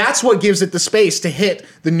point. Like, And that's what gives it the space to hit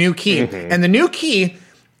the new key. And the new key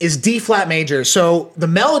is D flat major. So the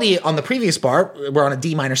melody on the previous bar, we're on a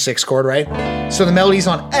D minor 6 chord, right? So the melody's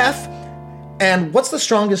on F. And what's the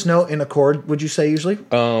strongest note in a chord, would you say, usually?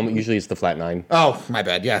 usually it's the flat 9. Oh, my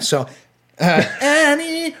bad. Yeah. So,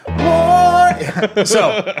 any more? Yeah.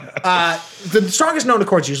 So, the strongest note in a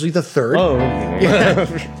chord is usually the 3rd.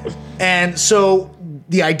 Oh. And so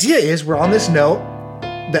the idea is we're on this note,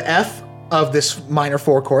 the F of this minor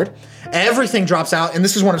 4 chord. Everything drops out, and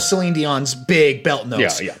this is one of Celine Dion's big belt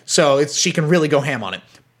notes. Yeah. So she can really go ham on it.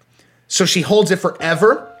 So she holds it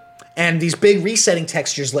forever, and these big resetting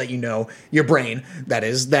textures let you know, your brain, that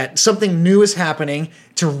is, that something new is happening,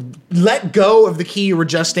 to let go of the key you were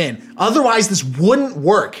just in. Otherwise, this wouldn't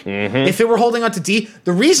work. If it were holding on to D,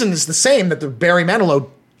 the reason is the same that the Barry Manilow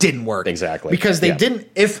didn't work. Exactly. Because they didn't,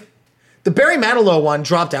 if the Barry Manilow one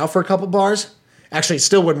dropped out for a couple bars, actually it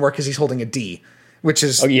still wouldn't work because he's holding a D, which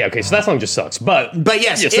is... Oh, yeah, okay, so that song just sucks. But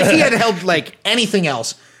yes, if he had held like anything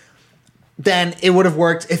else, then it would have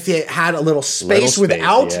worked if it had a little space,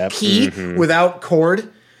 without key, without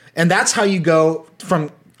chord. And that's how you go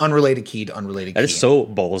from unrelated key to unrelated key. That is so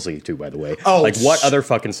ballsy, too, by the way. Oh, like, what other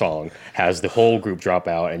fucking song has the whole group drop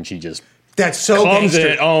out and she just That's so comes gangster.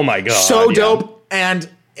 in? Oh, my God. So yeah. dope. And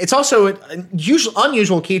it's also an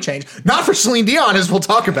unusual key change. Not for Celine Dion, as we'll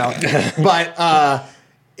talk about. But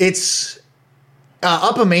it's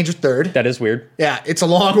up a major 3rd. That is weird. Yeah, it's a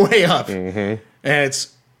long way up. And it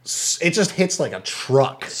just hits like a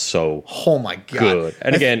truck. So Oh my God. good.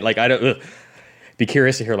 And again, like, I don't... Be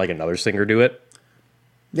curious to hear, like, another singer do it.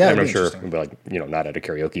 Yeah, I'm it'd not be sure, interesting. but like, not at a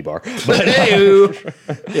karaoke bar. But Hey-oo.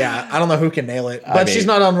 Yeah, I don't know who can nail it, but mean- she's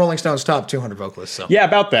not on Rolling Stone's top 200 vocalists. So yeah,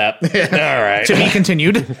 about that. All right. to be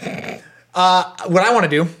continued. What I want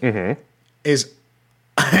to do is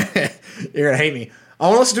you're gonna hate me. I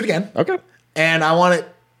want to listen to it again, Okay. and I want it.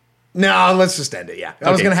 No, let's just end it. Yeah,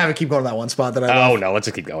 I was Okay. gonna have it keep going to that one spot that I Oh, love. no, let's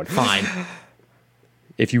just keep going. Fine.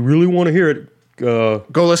 If you really want to hear it, Go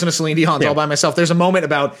listen to Celine Dion's Yeah. All By Myself. There's a moment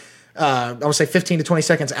about I would say 15 to 20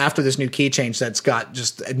 seconds after this new key change that's got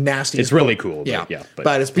just a nasty. it's really cool. Yeah,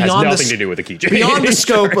 but it's has beyond nothing the, to do with the key change. beyond the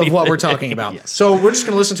scope or of what we're anything. talking about. Yes. So we're just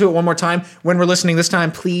going to listen to it one more time. When we're listening this time,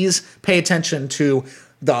 please pay attention to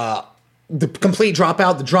the complete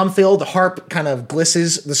dropout, the drum fill, the harp kind of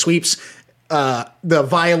glisses, the sweeps, the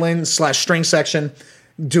violin / string section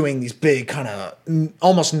doing these big kind of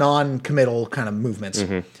almost non-committal kind of movements,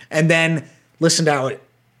 and then listen to how it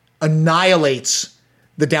annihilates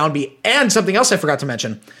the downbeat. And something else I forgot to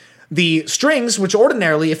mention, the strings, which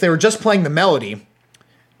ordinarily, if they were just playing the melody,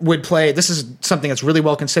 would play, this is something that's really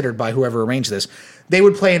well considered by whoever arranged this, they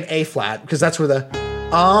would play an A flat, because that's where the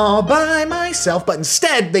All By Myself, but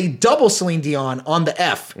instead they double Celine Dion on the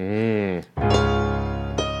F.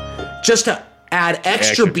 Just to add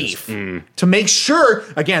extra Extra beef, to make sure,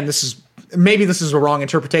 again, maybe this is a wrong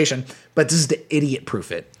interpretation, but this is to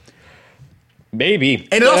idiot-proof it. Maybe.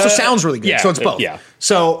 And it also sounds really good, yeah, so it's both. Yeah.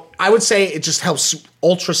 So I would say it just helps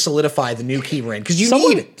ultra solidify the new key we're in, because you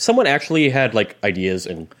need Someone actually had like ideas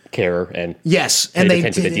and care and yes, and paid they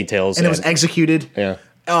attention to did the it, details and it was and- executed. Yeah.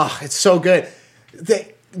 Oh, it's so good.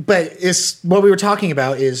 But it's what we were talking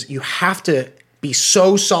about is you have to be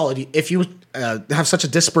so solid. If you have such a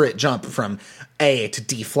disparate jump from A to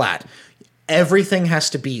D flat, everything else has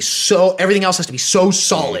to be so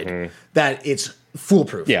solid that it's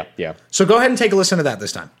foolproof. Yeah, yeah. So go ahead and take a listen to that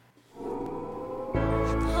this time.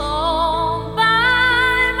 All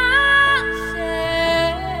by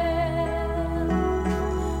myself,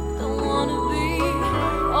 don't wanna be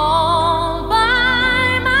all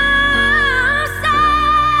by myself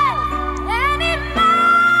anymore.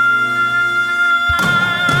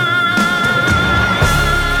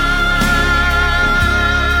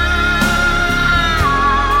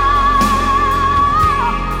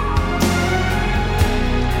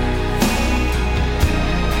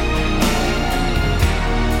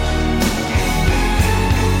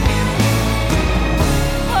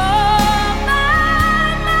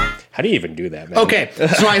 How do you even do that, man? Okay,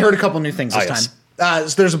 so I heard a couple new things this yes. time.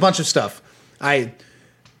 So there's a bunch of stuff.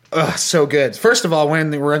 So good. First of all, when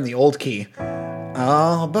they were in the old key,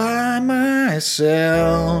 all by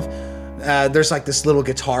myself, there's like this little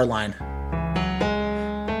guitar line.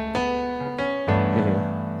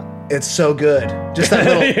 It's so good. Just that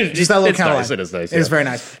little, It's counter nice, line. it is nice, It's yeah. very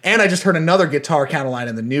nice. And I just heard another guitar counter line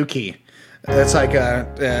in the new key. It's like, I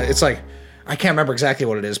can't remember exactly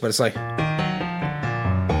what it is, but it's like,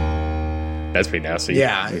 That's pretty nasty.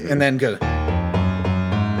 yeah, and then good.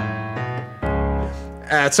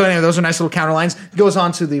 So anyway, those are nice little counter lines. It goes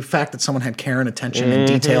on to the fact that someone had care and attention and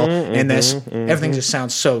detail in this. Everything just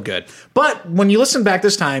sounds so good. But when you listen back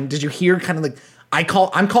this time, did you hear kind of like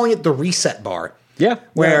I'm calling it the reset bar? Yeah.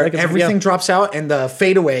 Where Yeah, I guess- everything yeah. drops out and the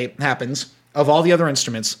fadeaway happens of all the other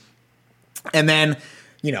instruments, and then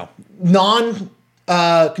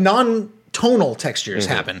non-tonal textures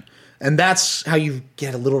happen, and that's how you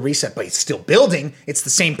get a little reset. But it's still building. It's the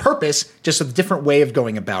same purpose, just a different way of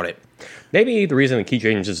going about it. Maybe the reason the key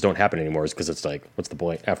changes don't happen anymore is because it's like, what's the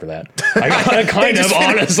point after that? I kind of, just-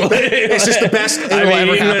 honestly. It's just the best it'll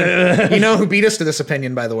ever happen. You know who beat us to this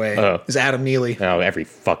opinion, by the way, is Adam Neely. Oh, every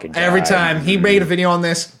fucking time. Every time he made a video on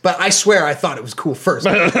this, but I swear I thought it was cool first.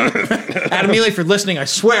 Adam Neely, if you're listening, I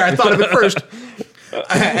swear I thought of it first.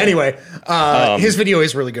 Anyway, his video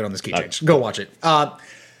is really good on this key change. Go watch it.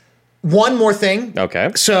 One more thing.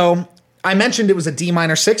 Okay. So I mentioned it was a D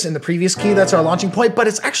minor 6 in the previous key. That's our launching point, but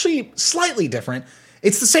it's actually slightly different.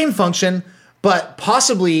 It's the same function, but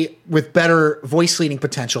possibly with better voice leading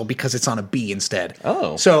potential because it's on a B instead.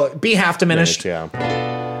 Oh. So B half diminished. Yeah.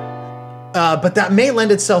 But that may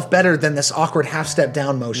lend itself better than this awkward half step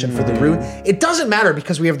down motion for the root. It doesn't matter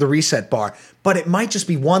because we have the reset bar, but it might just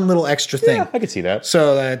be one little extra thing. Yeah, I could see that.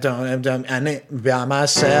 So that I don't have done it by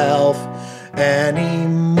myself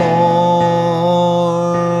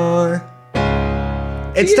anymore.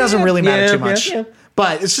 It doesn't really matter too much. yeah.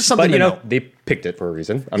 But it's just something But, to know. they picked it for a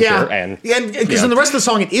reason, I'm Yeah, sure. And because in the rest of the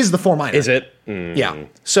song, it is the 4 minor. Is it? Yeah.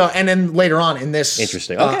 So, and then later on in this,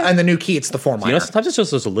 Interesting. Okay. and the new key, it's the 4 minor. You know, sometimes it's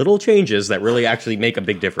just those little changes that really actually make a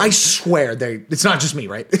big I difference. swear it's not just me,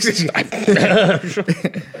 right?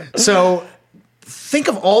 So think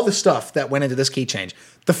of all the stuff that went into this key change.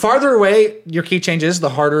 The farther away your key change is, the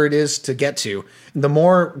harder it is to get to, the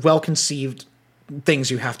more well-conceived things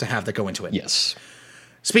you have to have that go into it. Yes.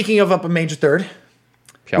 Speaking of up a major third,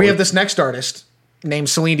 Shall we have this next artist named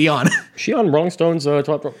Celine Dion. She on Rolling Stone's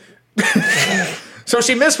top. So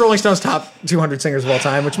she missed Rolling Stone's top 200 singers of all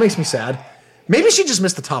time, which makes me sad. Maybe she just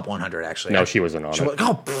missed the top 100, actually. No, she wasn't on it.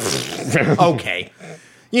 Oh, pfft. Okay.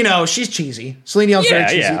 You know, she's cheesy. Celine Dion's very Yeah,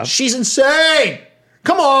 cheesy. yeah. She's insane.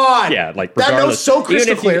 Come on. Yeah, like that regardless. note's so crystal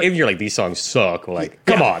even if clear. even you're like, these songs suck. Like,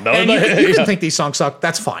 come on, though. And you Yeah. can think these songs suck.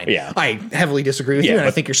 That's fine. Yeah. I heavily disagree with you, and I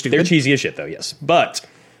but think you're They're stupid. cheesy as shit, though. Yes, but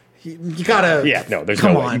You gotta. yeah, no, there's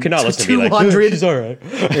come no way. on. You cannot It's listen to me like, 200. she's all right.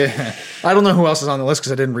 I don't know who else is on the list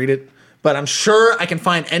because I didn't read it, but I'm sure I can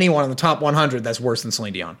find anyone in the top 100 that's worse than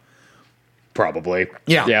Celine Dion. Probably.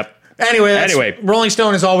 Yeah. Yep. Anyway, Rolling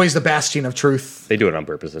Stone is always the bastion of truth. They do it on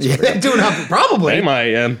purpose. That's Yeah, what it they is. do it probably. They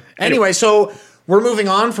might. Anyway, so we're moving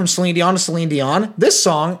on from Celine Dion to Celine Dion. This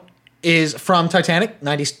song is from Titanic,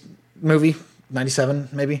 90s movie, 97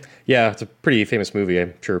 maybe. Yeah, it's a pretty famous movie.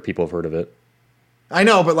 I'm sure people have heard of it. I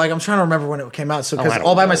know, but like I'm trying to remember when it came out. So because I don't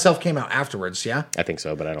All by know. Myself came out afterwards, yeah. I think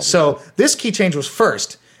so, but I don't. So this key change was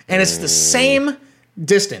first, and it's the same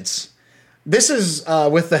distance. This is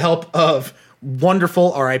with the help of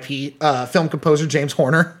wonderful R.I.P. Film composer James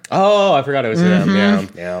Horner, Oh, I forgot it was him.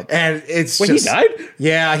 Yeah. and it's Wait, just, he died?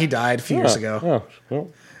 Yeah, he died a few years ago. Oh, well.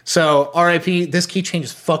 So R.I.P. This key change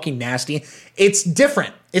is fucking nasty. It's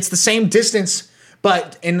different. It's the same distance,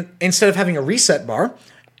 but instead of having a reset bar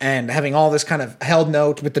and having all this kind of held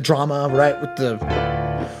note with the drama, right? With the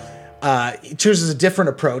he chooses a different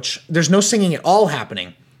approach. There's no singing at all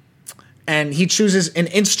happening, and he chooses an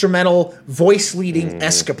instrumental voice leading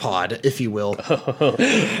escapade, if you will.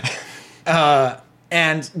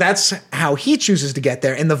 And that's how he chooses to get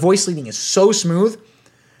there. And the voice leading is so smooth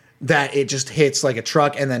that it just hits like a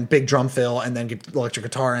truck, and then big drum fill, and then electric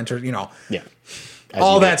guitar enter. You know, Yeah.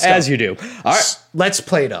 all that stuff. As you do. All right. Let's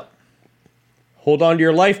play it up. Hold on to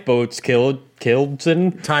your lifeboats,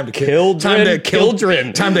 Kildren. Time to kill.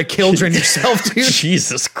 Kildren. Time to Kildren yourself, dude.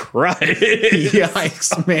 Jesus Christ.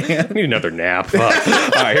 Yikes, man. I need another nap. Fuck.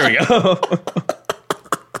 All right, here we go.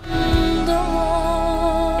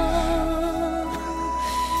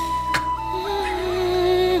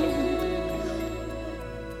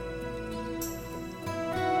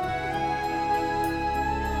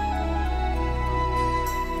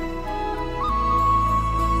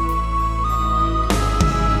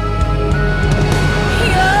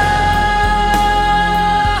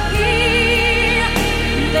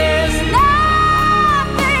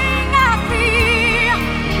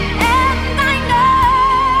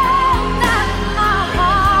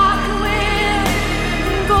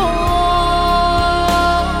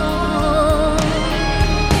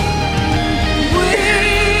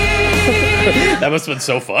 That must have been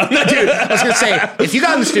so fun. Dude, I was gonna say, if you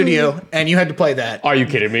got in the studio and you had to play that, Are you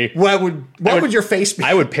kidding me? what would your face be?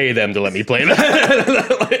 I would pay them to let me play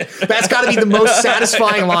that. That's got to be the most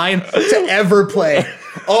satisfying line to ever play.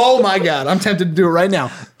 Oh my god, I'm tempted to do it right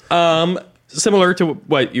now. Similar to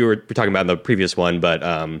what you were talking about in the previous one, but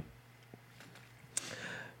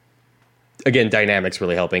again, dynamics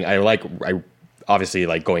really helping. I obviously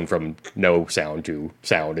like going from no sound to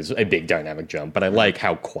sound is a big dynamic jump, but I like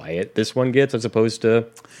how quiet this one gets as opposed to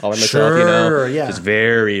All By Myself, you know? Sure, yeah. Just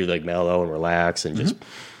very like mellow and relaxed and just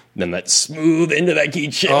then that smooth into that key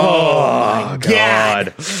change. Oh, my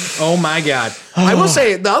God. Oh my god. I will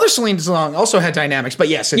say the other Celine song also had dynamics, but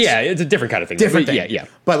yes, it's Yeah, it's a different kind of thing. different thing. Yeah.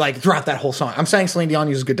 But like throughout that whole song, I'm saying Celine Dion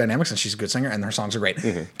uses good dynamics and she's a good singer and her songs are great.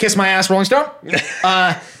 Kiss My Ass, Rolling Stone.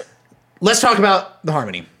 Let's talk about the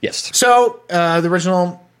harmony. Yes. So the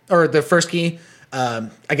original or the first key, I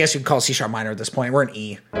guess you could call it C sharp minor at this point. We're in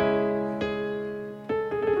E.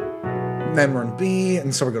 Then we're in B,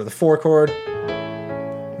 and so we go to the 4 chord,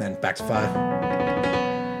 and then back to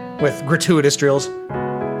 5 with gratuitous drills.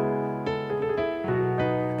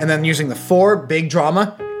 And then using the 4, big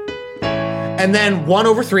drama. And then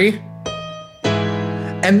 1/3.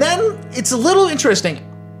 And then it's a little interesting.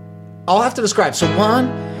 I'll have to describe. So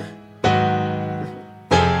 1.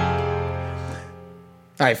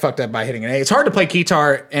 I fucked up by hitting an A. It's hard to play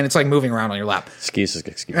guitar, and it's like moving around on your lap. Excuse.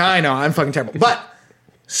 I know, I'm fucking terrible. But,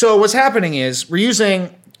 so what's happening is we're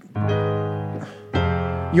using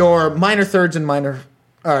your minor thirds and minor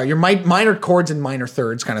minor chords and minor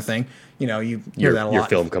thirds kind of thing. You know, you hear that a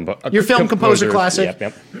lot. Your film composer classic.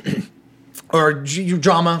 Yep. Or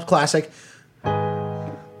drama classic.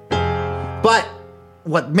 But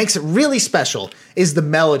what makes it really special is the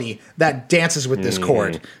melody that dances with this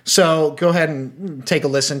chord. So go ahead and take a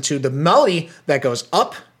listen to the melody that goes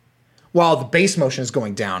up while the bass motion is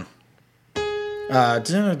going down. I have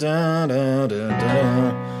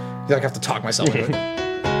to talk myself into it.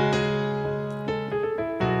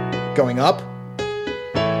 Going up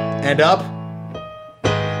and up.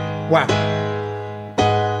 Wow.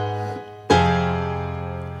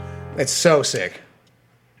 It's so sick.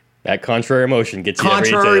 That contrary motion gets you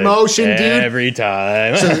Contrary motion, dude. Every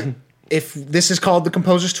time. So if this is called the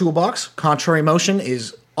composer's toolbox, contrary motion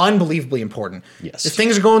is unbelievably important. Yes. If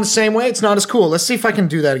things are going the same way, it's not as cool. Let's see if I can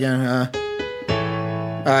do that again.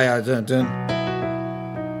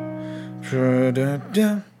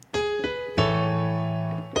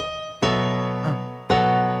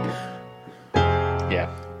 Yeah.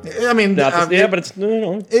 I mean, but it's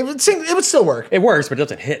no. it would still work. It works, but it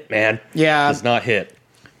doesn't hit, man. Yeah. It does not hit.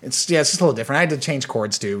 It's just a little different. I had to change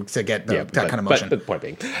chords to get that kind of motion. But the point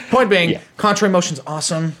being. Point being, Yeah. contrary motion's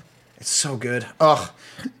awesome. It's so good. Ugh.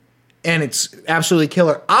 And it's absolutely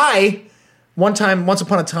killer. I, once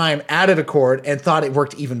upon a time, added a chord and thought it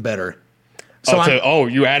worked even better. So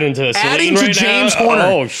you adding to Celine adding to right James now? Horner.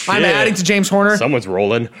 Oh, shit. I'm adding to James Horner Someone's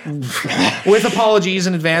rolling. with apologies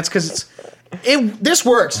in advance because this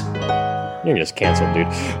works. You're just canceled, dude.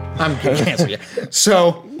 I'm going to cancel you.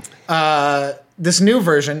 So this new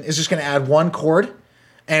version is just going to add one chord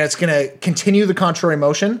and it's going to continue the contrary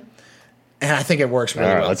motion. And I think it works really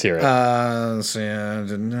All right, well. let's hear it. Let's see. I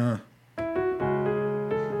didn't know.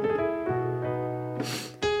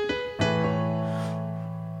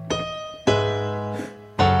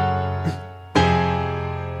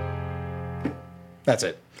 That's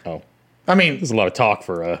it. Oh. I mean, There's a lot of talk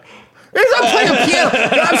for I'm playing a piano.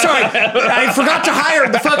 I'm sorry. I forgot to hire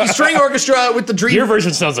the fucking string orchestra with the dream. Your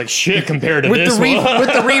version sounds like shit compared to with this the one. with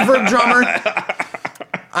the reverb drummer.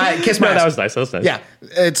 I kiss my No, ass. that was nice. That was nice. Yeah,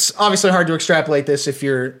 it's obviously hard to extrapolate this if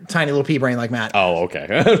you're tiny little pea brain like Matt. Oh, okay.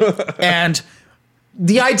 And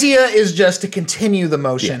the idea is just to continue the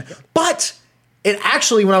motion. Yeah. But it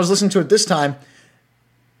actually, when I was listening to it this time,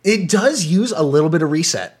 it does use a little bit of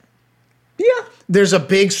reset. Yeah. There's a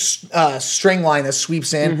big string line that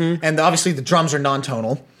sweeps in, and obviously the drums are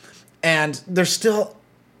non-tonal. And there's still...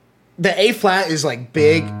 The A flat is like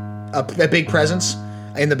big, a big presence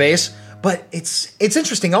in the bass, but it's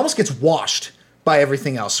interesting. It almost gets washed by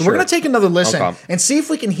everything else. So we're going to take another listen Okay. and see if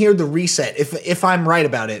we can hear the reset, if I'm right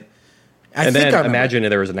about it. And then imagine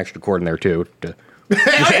there was an extra chord in there, too.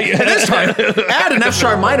 This time, add an F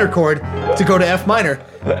sharp minor chord to go to F minor,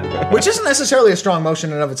 which isn't necessarily a strong motion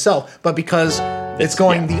in and of itself, but because it's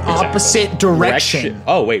going the opposite direction.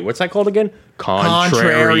 Oh, wait. What's that called again?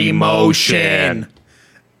 Contrary motion.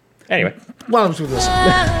 Anyway. Why don't we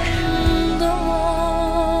listen?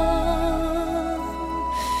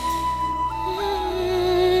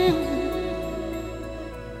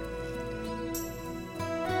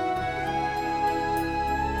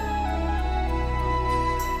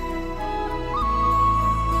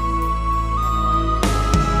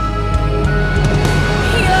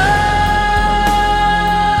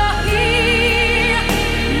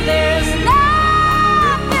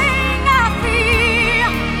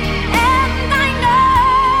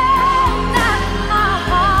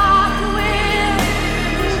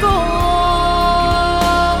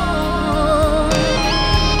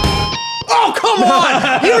 Come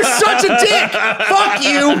on! You're such a dick! Fuck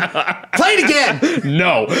you! Play it again!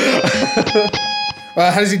 No.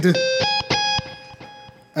 How does he do?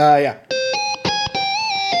 Yeah.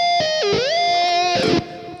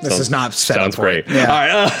 This is not set Sounds up for great. it. Yeah.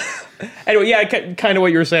 All right. Anyway, yeah, kind of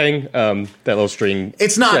what you were saying. That little string.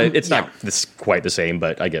 It's not- It's yeah. not this quite the same,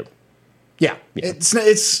 but I get. Yeah, it's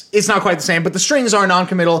not quite the same, but the strings are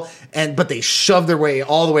non-committal, but they shove their way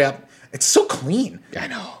all the way up. It's so clean. I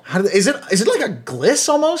know. Is it like a gliss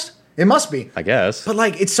almost? It must be. I guess. But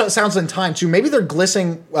like it sounds in time too. Maybe they're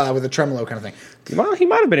glissing with a tremolo kind of thing. Well, he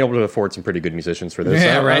might have been able to afford some pretty good musicians for this.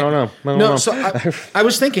 I don't know. I don't know. So I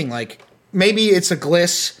was thinking like maybe it's a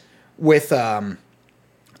gliss with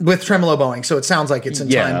tremolo bowing, so it sounds like it's in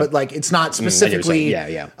Yeah. time, but like it's not specifically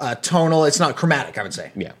saying. Yeah. tonal. It's not chromatic, I would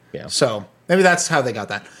say. Yeah. Yeah. So maybe that's how they got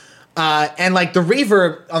that. And like the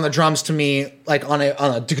reverb on the drums to me, like on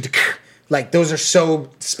a like those are so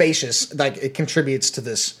spacious, like it contributes to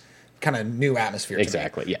this kind of new atmosphere. to me.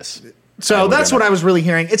 Exactly. Yes. So that's what I was really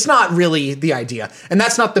hearing. It's not really the idea, and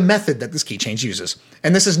that's not the method that this key change uses.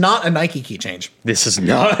 And this is not a Nike key change. This is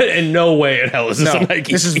not in no way in hell is this a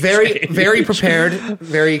Nike. This is key very, change. very prepared,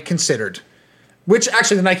 very considered. Which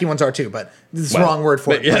actually the Nike ones are too, but this is the wrong word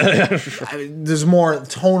for it. But, I mean, there's more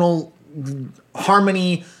tonal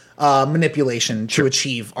harmony manipulation to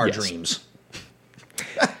achieve our Yes. dreams.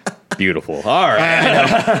 Beautiful. All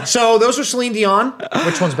right. So those are Celine Dion.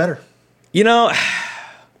 Which one's better? You know,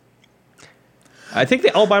 I think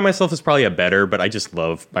the All By Myself is probably a better, but I just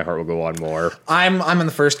love My Heart Will Go On more. I'm in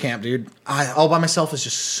the first camp, dude. All By Myself is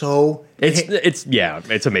just so. It's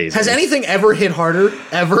amazing. Has anything ever hit harder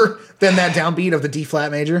than that downbeat of the D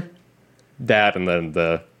flat major? that and then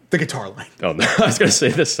the guitar line. oh no, I was gonna say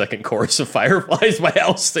the second chorus of Fireflies by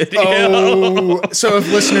Owl City. Oh, so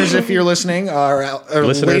if you're listening, our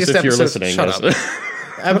Listeners, latest if you're episode, listening, shut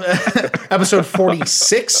up. Episode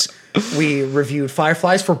 46, we reviewed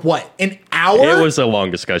Fireflies for what, an hour? It was a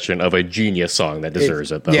long discussion of a genius song that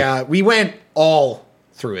deserves it though. Yeah, we went all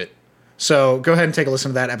through it. So go ahead and take a listen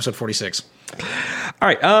to that, episode 46. All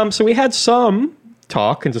right. So we had some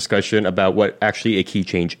talk and discussion about what actually a key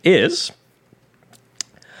change is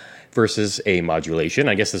versus a modulation.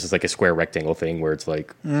 I guess this is like a square rectangle thing where it's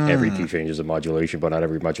like every key change is a modulation, but not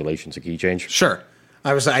every modulation is a key change. Sure.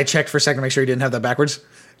 I checked for a second to make sure you didn't have that backwards,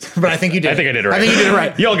 but I think you did. I think I did it right. I think you did it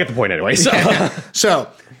right. Y'all get the point anyway. So. So,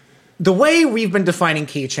 the way we've been defining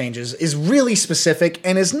key changes is really specific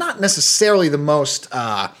and is not necessarily the most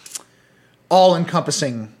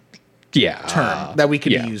all-encompassing term that we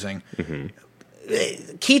could yeah. be using.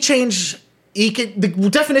 Key change, the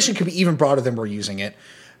definition could be even broader than we're using it.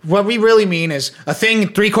 What we really mean is a thing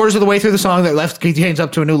 3/4 of the way through the song that left key change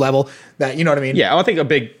up to a new level. That, you know what I mean? Yeah, I think a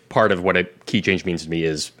big part of what a key change means to me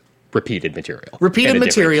is repeated material. Repeated in a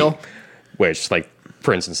different material. key, which, like,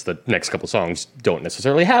 for instance, the next couple songs don't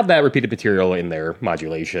necessarily have that repeated material in their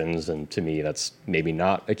modulations, and to me, that's maybe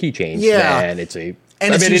not a key change. Yeah. And it's a...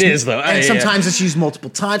 And I mean, used, it is, though. And sometimes it's used multiple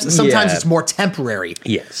times. And sometimes Yeah. it's more temporary.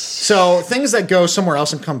 Yes. So things that go somewhere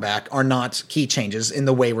else and come back are not key changes in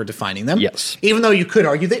the way we're defining them. Yes. Even though you could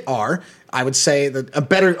argue they are, I would say that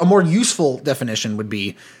a more useful definition would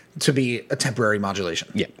be to be a temporary modulation.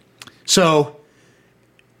 Yeah. So,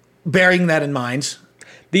 bearing that in mind,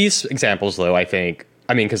 These examples, though, I think...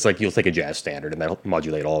 I mean, because, like, you'll take a jazz standard and that'll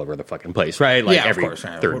modulate all over the fucking place, right? Like, Yeah, of every course,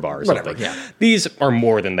 yeah. third bar or Whatever, something. yeah. These are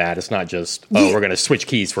more than that. It's not just, Yeah. we're going to switch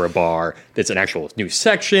keys for a bar. It's an actual new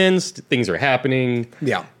sections. Things are happening.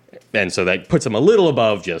 yeah. And so that puts them a little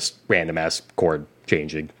above just random ass chord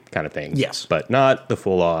changing kind of thing. Yes. But not the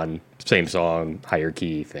full on same song, higher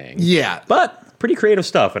key thing. Yeah. But pretty creative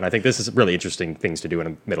stuff. And I think this is really interesting things to do in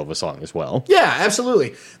the middle of a song as well. Yeah,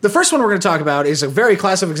 absolutely. The first one we're going to talk about is a very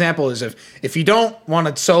classic example is if you don't want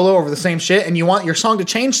to solo over the same shit and you want your song to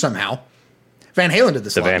change somehow, Van Halen did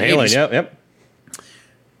this a The lot Van in the Halen, 80s. yep.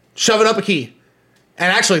 Shove it up a key.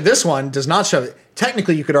 And actually, this one does not shove it.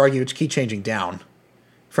 Technically, you could argue it's key changing down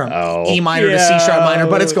from E minor to C sharp minor,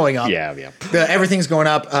 but it's going up. Yeah. Everything's going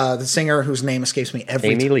up. The singer, whose name escapes me every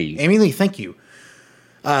Amy time. Lee. Amy Lee, thank you.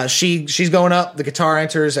 She's going up. The guitar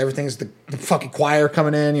enters. Everything's the fucking choir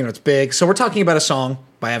coming in. You know, it's big. So we're talking about a song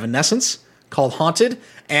by Evanescence called "Haunted."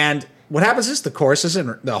 And what happens is the chorus is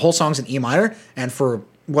the whole song's in E minor, and for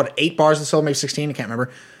 8 bars of the solo, maybe 16, I can't remember.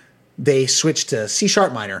 They switch to C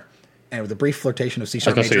sharp minor, and with a brief flirtation of C I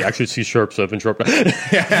sharp was going to major. say, actually, C sharp, 7 sharp.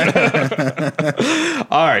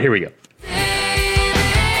 All right, here we go.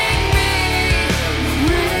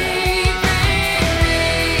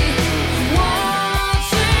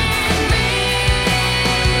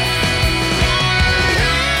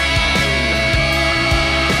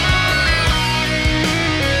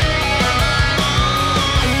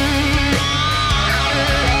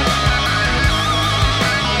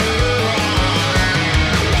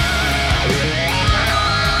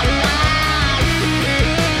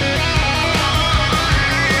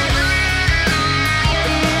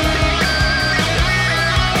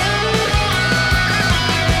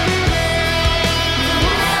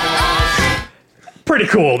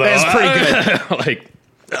 cool though. That's pretty good. Like,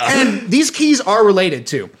 And these keys are related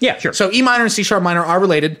too. Yeah, sure. So E minor and C sharp minor are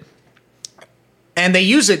related, and they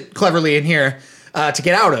use it cleverly in here to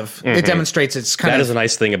get out of. It demonstrates it's kind that of is a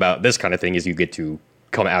nice thing about this kind of thing is you get to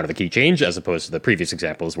come out of the key change as opposed to the previous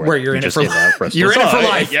examples where you're in it just for that rest of you're the in it for song.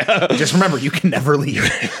 life. Yeah. Just remember, you can never leave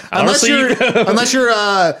unless Honestly,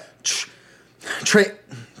 you're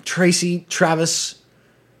Tracy Travis,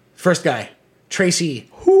 first guy Tracy.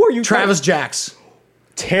 Who are you? Travis Jacks.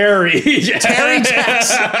 Terry. Terry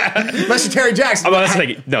Jacks. Unless you're Terry Jacks. I'm honestly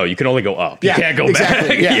like, no, you can only go up. Yeah, you can't go exactly,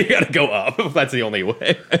 back. yeah. You gotta go up. That's the only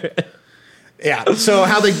way. Yeah. So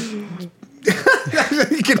how they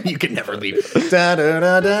you can never leave. Da, da,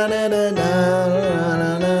 da, da, da, da,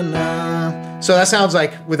 da, da, da. So that sounds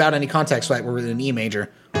like, without any context, like we're in an E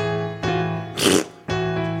major.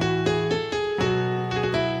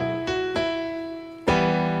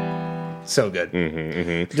 So good.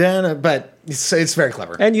 But it's very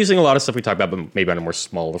clever. And using a lot of stuff we talked about, but maybe on a more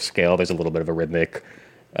smaller scale. There's a little bit of a rhythmic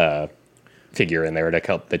figure in there to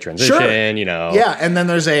help the transition. You know. Yeah, and then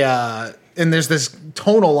there's there's this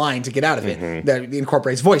tonal line to get out of it that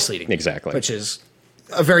incorporates voice leading. Exactly. Which is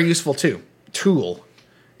a very useful tool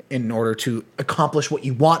in order to accomplish what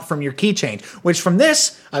you want from your key change. Which from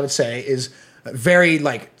this, I would say, is very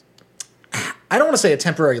I don't want to say a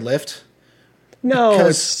temporary lift. No,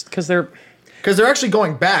 Because- because they're Because they're actually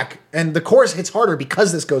going back, and the chorus hits harder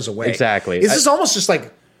because this goes away. Exactly. This is almost just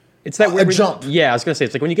like it's that a weird jump. Yeah, I was gonna say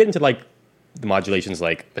it's like when you get into like the modulations,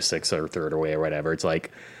 like a sixth or third away or whatever. It's like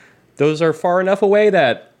those are far enough away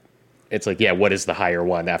that it's like, yeah, what is the higher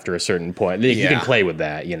one after a certain point? You can Yeah. play with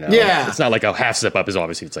that, you know. Yeah. It's not like a half step up is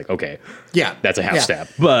obviously it's like, okay, Yeah. that's a half Yeah. step.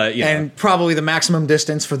 But you know, And probably the maximum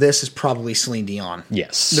distance for this is probably Celine Dion.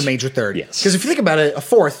 yes. The major third. Yes. Because if you think about it, a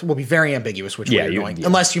fourth will be very ambiguous which way Yeah, you're going, yeah.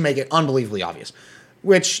 unless you make it unbelievably obvious,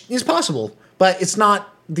 which is possible, but it's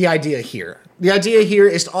not the idea here. The idea here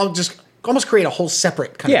is to almost create a whole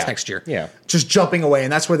separate kind of Yeah, texture. yeah. Just jumping away,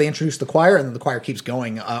 and that's where they introduce the choir, and then the choir keeps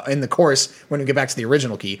going in the chorus when we get back to the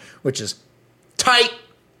original key, which is tight.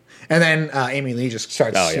 And then Amy Lee just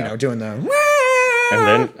starts, Oh, yeah. doing the.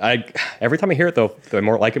 And then every time I hear it though, I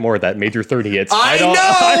more like it more that major 30 hits. I don't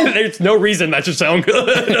know! There's no reason that should sound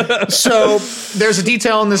good. So there's a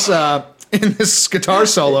detail in this guitar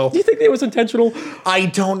solo. Do you think it was intentional? I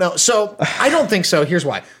don't know. So I don't think so. Here's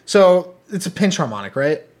why. So it's a pinch harmonic,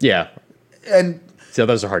 right? Yeah. And So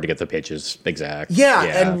those are hard to get the pitches exact. yeah,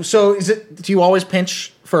 and so do you always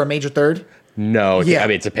pinch for a major third? No, Yeah. I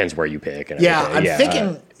mean it depends where you pick. And Yeah, everything. I'm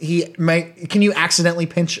thinking he might. Can you accidentally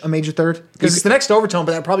pinch a major third? Because it's the next overtone,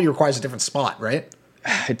 but that probably requires a different spot, right?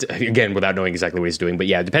 Again, without knowing exactly what he's doing, but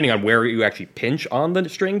yeah, depending on where you actually pinch on the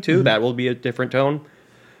string too, that will be a different tone,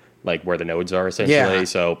 like where the nodes are essentially. Yeah.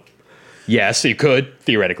 So yes, you could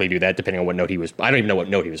theoretically do that depending on what note he was. I don't even know what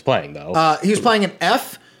note he was playing though. He was playing an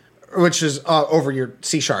F, which is over your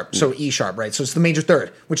C sharp, so E sharp, right? So it's the major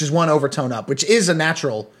third, which is one overtone up, which is a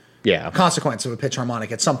natural yeah, consequence of a pitch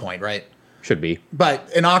harmonic at some point, right? should be.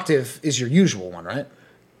 But an octave is your usual one, right?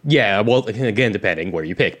 Yeah, well, again, depending where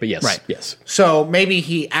you pick, but yes, Right. yes, So maybe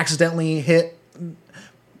he accidentally hit,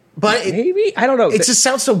 but maybe I don't know. it just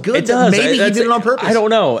sounds so good. It does. That maybe he That's- did it on purpose. I don't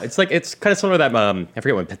know. It's like it's kind of similar to that. I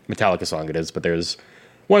forget what Metallica song it is, but there's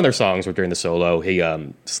one of their songs where during the solo he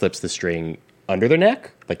slips the string under the neck,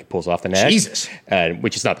 like it pulls off the neck. Jesus.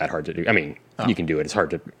 Which is not that hard to do. I mean, you can do it. It's hard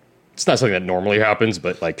to. It's not something that normally happens,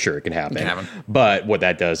 but like sure, it can happen. happen. But what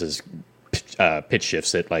that does is pitch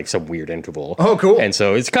shifts at like some weird interval. Oh, cool. And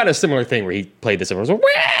so it's kind of a similar thing where he played this and it was like,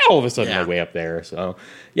 wow, all of a sudden Yeah. like way up there. So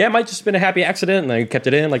yeah, it might just been a happy accident and I kept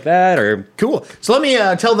it in like that or. Cool. So let me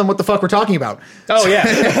tell them what the fuck we're talking about. Oh yeah.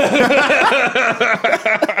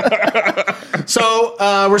 So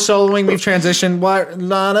we're soloing. We've transitioned. What?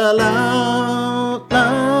 La la la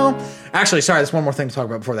la. Actually, sorry. There's one more thing to talk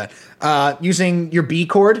about before that. Using your B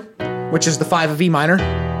chord, which is the 5 of E minor,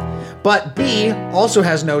 but B also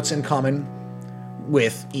has notes in common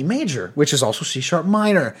with E major, which is also C sharp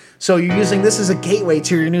minor. So you're using this as a gateway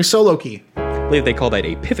to your new solo key. I believe they call that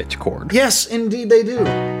a pivot chord. Yes, indeed they do.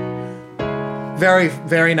 Very,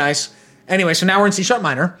 very nice. Anyway, so now we're in C sharp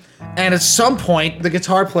minor, and at some point the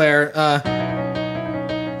guitar player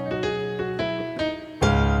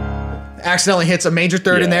accidentally hits a major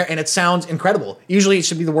third in Yeah. there, and it sounds incredible. Usually it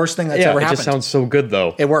should be the worst thing that's Yeah, ever it happened. just sounds so good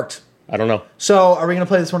though. It worked. I don't know. So are we going to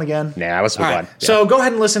play this one again? Nah, let's move All on. right. Yeah. So go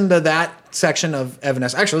ahead and listen to that section of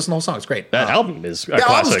Evanescence. Actually, listen to the whole song. It's great. that album is a the album's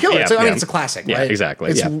classic. killer. Yeah, I mean, yeah. it's a classic, Yeah, right?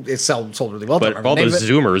 exactly. It's sold really well. But Don't for all remember the those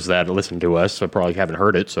name of it. Zoomers that listen to us probably haven't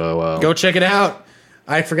heard it, so Go check it out.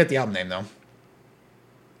 I forget the album name, though.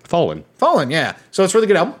 Fallen. Fallen, yeah. So it's a really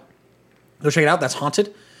good album. Go check it out. That's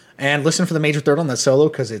Haunted. And listen for the major third on that solo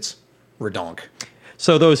because it's redonk.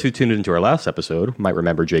 So those who tuned into our last episode might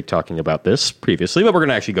remember Jake talking about this previously, but we're going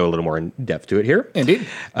to actually go a little more in depth to it here. Indeed.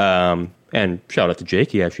 And shout out to Jake.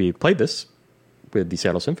 He actually played this with the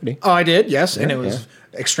Seattle Symphony. Oh, I did, yes. And it was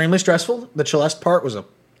extremely stressful. The celeste part was a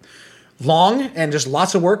long and just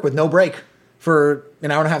lots of work with no break for an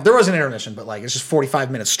hour and a half. There was an intermission, but like it's just 45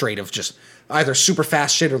 minutes straight of just either super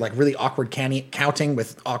fast shit or like really awkward counting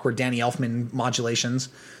with awkward Danny Elfman modulations.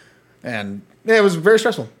 And it was very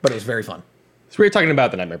stressful, but it was very fun. So we're talking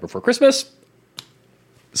about The Nightmare Before Christmas.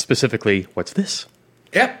 Specifically, what's this?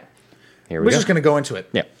 Yep. Here we We're go. just going to go into it.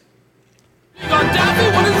 Yeah.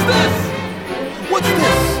 Daffy, what is this? What's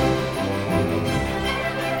this?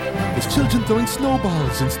 There's children throwing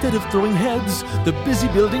snowballs instead of throwing heads. They're busy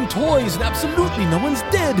building toys and absolutely no one's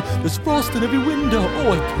dead. There's frost in every window.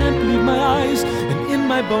 Oh, I can't believe my eyes. And in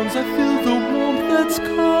my bones I feel the warmth that's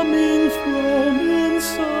coming from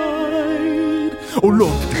inside. Oh,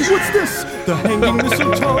 look, what's this? The hanging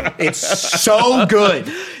mistletoe. It's so good.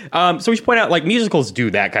 So we should point out, like, musicals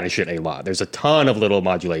do that kind of shit a lot. There's a ton of little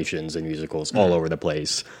modulations in musicals all over the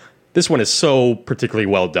place. This one is so particularly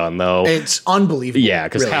well done, though. It's unbelievable. Yeah,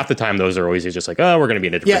 because really. half the time those are always just like, oh, we're going to be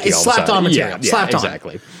in a different Yeah, it's key all of a slapped sudden. on material. Yeah, Slapped on.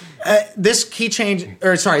 exactly. This key change,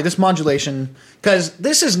 or sorry, this modulation, because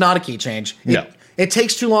this is not a key change. No. It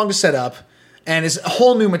takes too long to set up, and it's a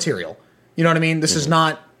whole new material. You know what I mean? This is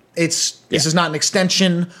not. This is not an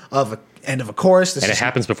extension of a end of a chorus. This And it is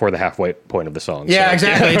happens before the halfway point of the song. Yeah, so,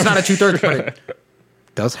 exactly. It's not a 2/3, but it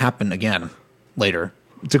does happen again later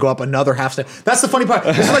to go up another half step. That's the funny part.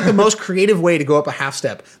 This is like the most creative way to go up a half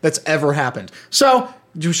step that's ever happened. So,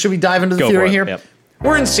 should we dive into the Go for theory it, here? yep.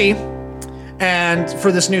 We're in C, and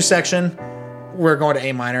for this new section, we're going to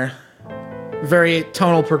A minor. Very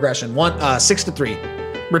tonal progression. 6-3.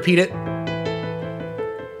 Repeat it.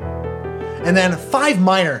 And then 5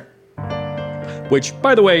 minor. Which,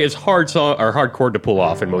 by the way, is hard chord to pull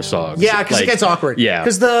off in most songs. Yeah, because it gets awkward. Yeah.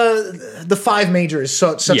 Because the 5 major is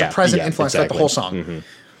such a present influence throughout the whole song. Mm-hmm.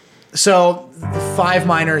 So the 5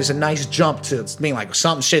 minor is a nice jump to being like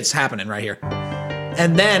some shit's happening right here.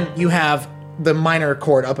 And then you have the minor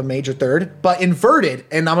chord up a major third, but inverted.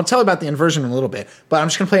 And I'm gonna tell you about the inversion in a little bit, but I'm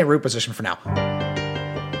just gonna play in root position for now.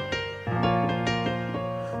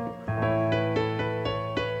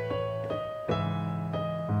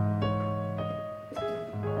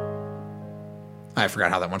 I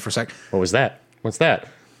forgot how that went for a sec. What was that? What's that?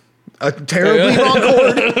 A terribly wrong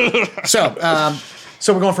chord.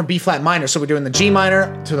 So we're going from B flat minor. So we're doing the G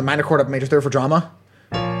minor to the minor chord up major third for drama.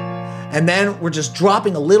 And then we're just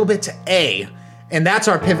dropping a little bit to A. And that's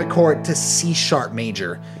our pivot chord to C sharp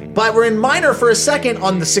major. But we're in minor for a second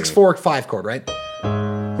on the 6-4-5 chord, right?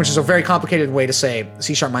 Which is a very complicated way to say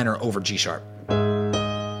C sharp minor over G sharp.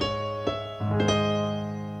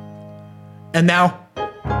 And now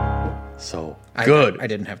So good. I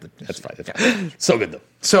didn't have the. That's fine. That's fine. So good, though.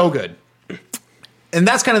 So good. And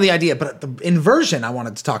that's kind of the idea. But the inversion I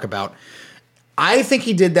wanted to talk about, I think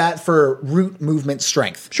he did that for root movement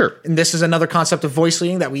strength. Sure. And this is another concept of voice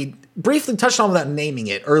leading that we briefly touched on without naming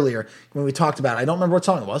it earlier when we talked about it. I don't remember what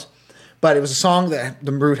song it was, but it was a song that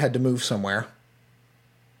the root had to move somewhere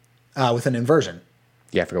with an inversion.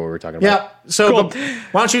 Yeah, I forgot what we were talking about. Yeah. So Cool.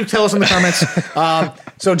 why don't you tell us in the comments?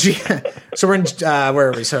 So we're in where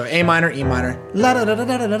are we? So A minor, E minor, la da da da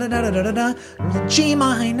da da da da da da da, G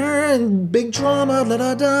minor and big drama, la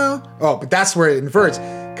da da. Oh, but that's where it inverts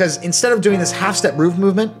because instead of doing this half step root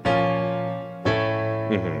movement,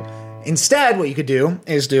 instead what you could do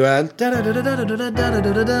is do a da da da da da da da da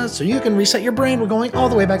da da da. So you can reset your brain. We're going all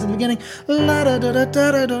the way back to the beginning. La da da da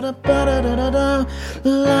da da da da da da da da,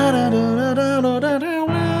 la da da da da da da.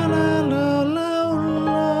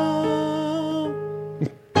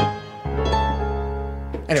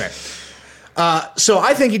 Anyway, so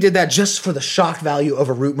I think he did that just for the shock value of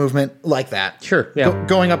a root movement like that. Sure, yeah.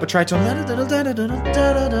 Going up a tritone.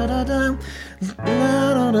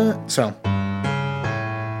 So,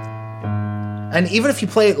 and even if you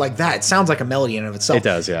play it like that, it sounds like a melody in and of itself. It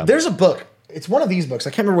does, yeah. There's a book. It's one of these books. I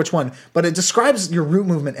can't remember which one, but it describes your root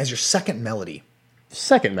movement as your second melody.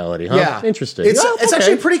 Second melody, huh? Yeah, Interesting. It's Oh, it's okay.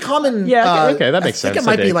 actually pretty common. Yeah, okay, that makes I think sense, it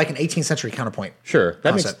might I be think. like an 18th century counterpoint. Sure,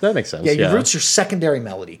 that concept. makes sense. Yeah, your root's your secondary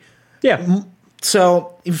melody. Yeah.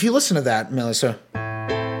 So if you listen to that, Melissa,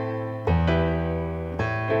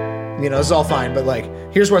 you know, it's all fine, but like,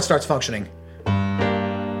 here's where it starts functioning.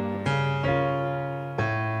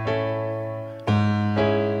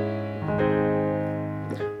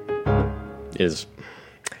 Is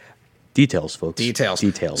details, folks. Details.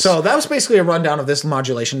 Details. So that was basically a rundown of this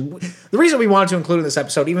modulation. The reason we wanted to include it in this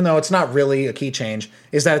episode, even though it's not really a key change,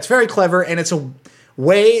 is that it's very clever and it's a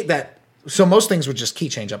way that. So most things would just key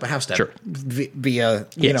change up a half step Sure. via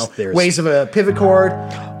Yes, there's- ways of a pivot chord.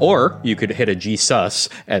 Or you could hit a G sus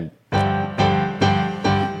and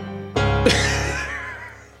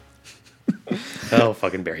oh,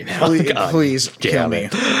 fucking bury me. Please kill Damn me.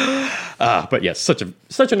 it. But yes, such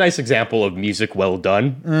a nice example of music well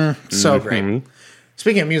done. So great.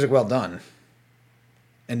 Speaking of music well done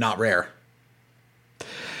and not rare,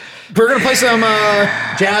 we're going to play some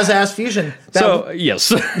jazz-ass fusion Yes.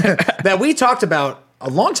 that we talked about a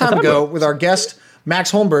long time ago with our guest,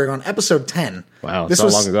 Max Holmberg, on episode 10. Wow, so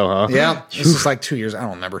long ago, huh? Yeah, this is like 2 years. I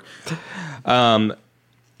don't remember.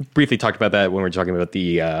 Briefly talked about that when we were talking about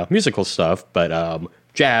the musical stuff, but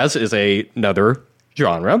jazz is another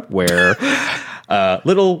genre where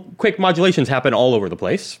little quick modulations happen all over the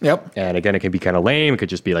place. Yep. And again, it can be kind of lame. It could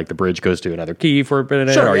just be like the bridge goes to another key for a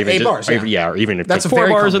minute, Sure, or even eight just, bars, yeah. or even That's like a 4 very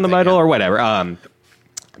bars common in the thing, middle yeah. or whatever.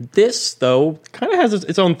 This though kind of has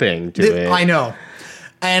its own thing to it. I know.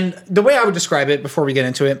 And the way I would describe it before we get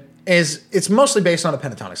into it is it's mostly based on a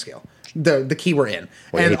pentatonic scale, the key we're in.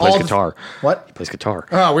 Well, and he plays all guitar. What? He plays guitar.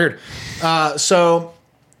 Oh, weird. So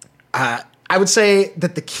I would say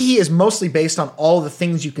that the key is mostly based on all the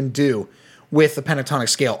things you can do with the pentatonic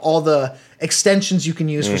scale, all the extensions you can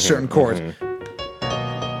use for certain chords.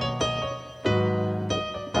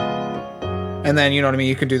 And then, you know what I mean?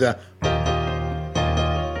 You can do the...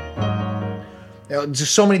 there's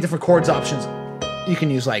so many different chords options you can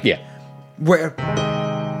use, like... Yeah. Where...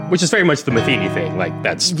 Which is very much the Matheny thing. Like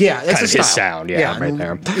that's Yeah, kind it's of a his style. sound. Yeah, right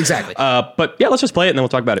there. Exactly. But yeah, let's just play it and then we'll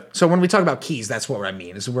talk about it. So when we talk about keys, that's what I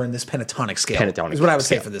mean, is we're in this pentatonic scale. Pentatonic is what I would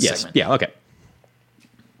say scale. for this Yes. segment. Yeah, okay.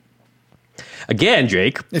 Again,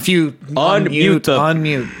 Jake. If you Unmute the-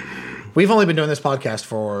 unmute. We've only been doing this podcast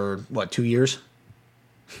for, 2 years?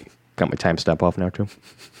 Got my timestamp off now, too.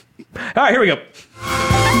 All right, here we go.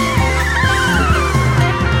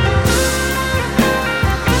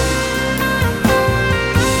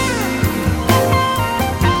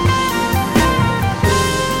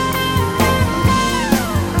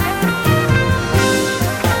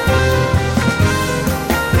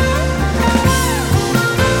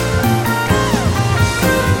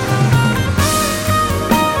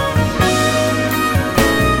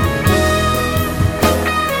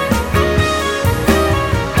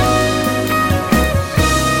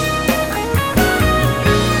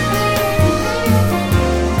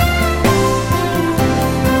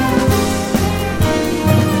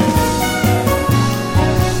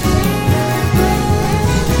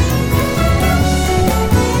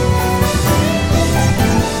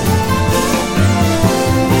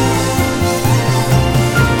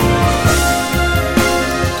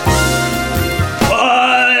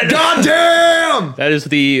 Goddamn! That is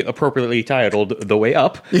the appropriately titled The Way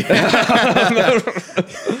Up. That's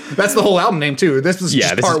the whole album name, too. This is Yeah,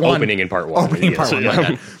 just this part is one. opening in part one. Opening in Yes, part one, yeah. my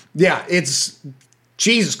bad. Yeah, it's...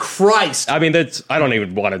 Jesus Christ. I mean, I don't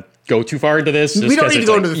even want to go too far into this. We don't need to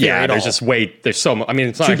go into the theory Yeah, at there's all. just there's so much. I mean,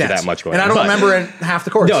 it's not Too actually dense. that much going and on. I don't but- remember half the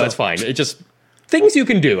chords. No, so- that's fine. It just things you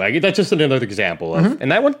can do. Like, that's just another example of,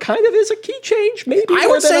 and that one kind of is a key change, maybe. I more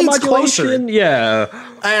would than say a it's closer. modulation. Yeah.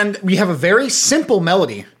 And we have a very simple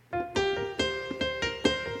melody.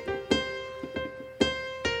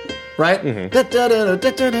 Right? And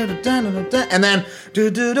then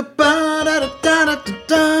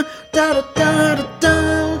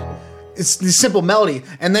it's the simple melody.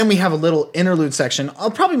 And then we have a little interlude section,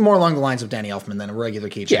 probably more along the lines of Danny Elfman than a regular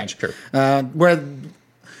key Yeah, change. sure. Where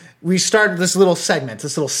we start this little segment,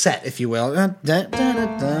 this little set, if you will.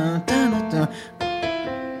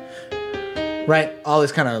 Right? All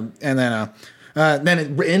this kind of, and then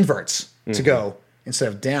it inverts to go. Instead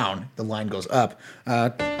of down, the line goes up.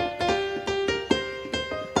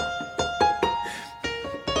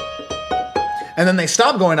 And then they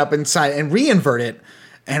stop going up inside and re-invert it,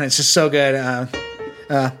 and it's just so good.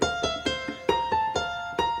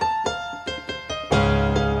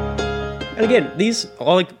 And again, these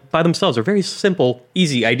all like by themselves are very simple,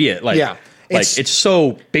 easy idea. Like, Yeah. it's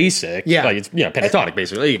so basic. Yeah. Like it's pentatonic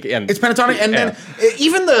basically. And It's pentatonic, and then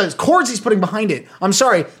even the chords he's putting behind it. I'm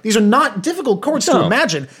sorry, these are not difficult chords to No.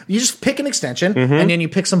 imagine. You just pick an extension, and then you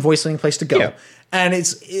pick some voicing place to go. Yeah. And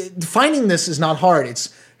finding this is not hard. It's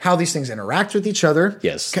how these things interact with each other.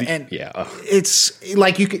 Yes. and Yeah. it's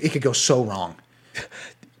like it could go so wrong.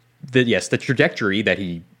 the trajectory that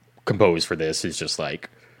he composed for this is just like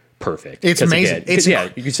perfect. It's 'Cause amazing. again, It's yeah,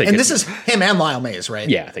 you could say and this is him and Lyle Mays, right?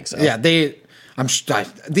 Yeah, I think so. Yeah, I'm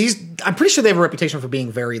pretty sure they have a reputation for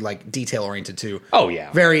being very like detail oriented too. Oh,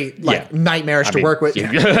 yeah. very like Yeah. nightmarish I to mean, work with.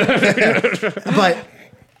 yeah. But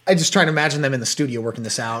I just try to imagine them in the studio working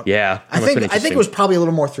this out. Yeah, I that must think have been it was probably a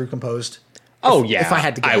little more through composed. Oh yeah, if I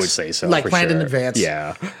had to guess. I would say so. Like for planned in sure. advance.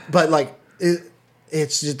 Yeah, But like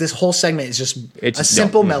it's just, this whole segment is just It's- a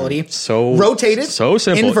simple no, melody, so- rotated, so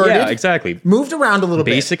simple. inverted, Yeah, exactly. moved around a little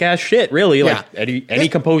basic ass shit. Really, like Yeah. any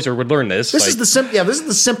composer would learn this. This like, is this is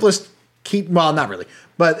the simplest key. Well, not really,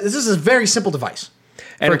 but this is a very simple device.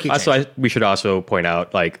 for a and key also change. we should also point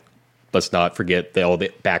out like. Let's not forget all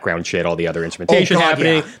the background shit, all the other instrumentation God,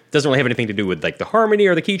 happening. yeah. Doesn't really have anything to do with like the harmony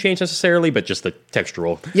or the key change necessarily, but just the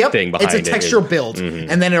textural thing behind it's a it. textural build,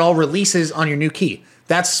 and then it all releases on your new key.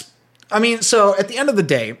 So at the end of the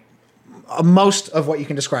day, most of what you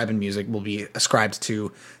can describe in music will be ascribed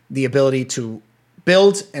to the ability to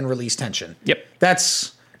build and release tension. Yep.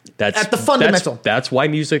 That's That's at the fundamental. That's why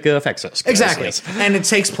music affects us. guys. Exactly. Yes. And it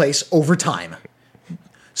takes place over time.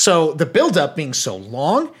 So the buildup being so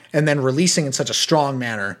long and then releasing in such a strong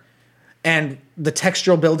manner, and the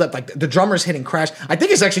textural buildup, like the drummer's hitting crash. I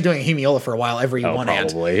think he's actually doing a hemiola for a while every one hand.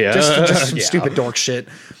 probably, yeah. Just some Yeah. stupid dork shit.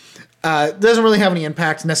 Doesn't really have any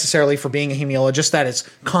impact necessarily for being a hemiola, just that it's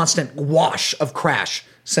constant wash of crash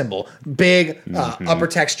cymbal. Big upper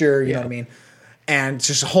texture, you know what I mean? And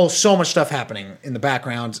just so much stuff happening in the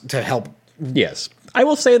background to help. Yes. I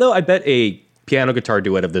will say though, I bet a piano guitar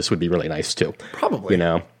duet of this would be really nice too. Probably. You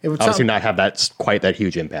know, It would obviously sound- not have quite that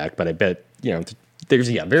huge impact, but I bet there's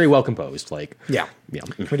very well composed. Like Yeah. yeah.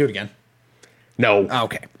 Can we do it again? No.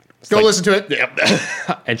 Okay. Go like- listen to it.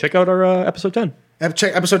 And check out our episode 10.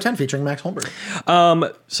 Check episode 10 featuring Max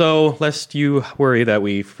Holmberg. So lest you worry that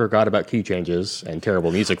we forgot about key changes and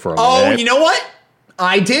terrible music for a Oh, minute. you know what?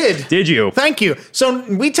 I did. Did you? Thank you. So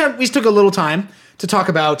we took a little time to talk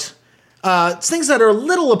about things that are a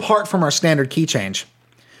little apart from our standard key change.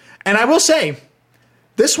 And I will say,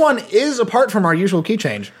 this one is apart from our usual key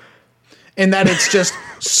change in that it's just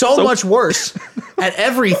so much worse at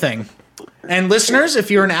everything. And listeners,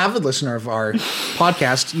 if you're an avid listener of our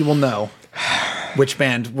podcast, you will know which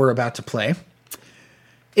band we're about to play.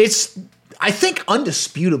 It's, I think,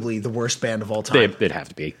 undisputably the worst band of all time. They'd have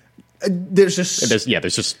to be. There's just There's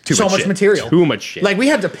just too so much much shit. material. Too much shit. Like we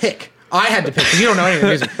had to pick. I had to pick because you don't know any of the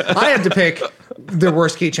music. I had to pick the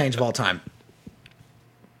worst key change of all time.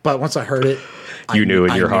 But once I heard it, You knew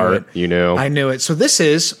in your knew heart. it. You knew. I knew it. So this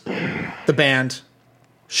is the band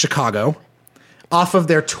Chicago, off of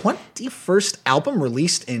their 21st album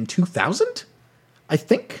released in 2000, I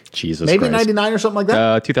think. Jesus maybe Christ. 99 or something like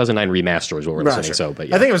that. 2009 remaster is what we're Not listening. sure. So, but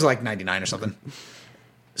yeah. I think it was like 99 or something.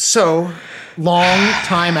 So long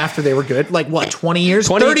time after they were good, like what, 20 years?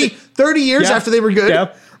 30 years Yeah. after they were good.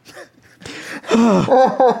 Yeah.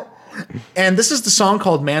 And this is the song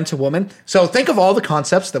called Man to Woman. So think of all the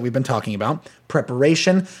concepts that we've been talking about: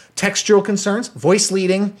 preparation, textural concerns, voice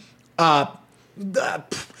leading,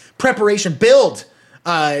 preparation, build,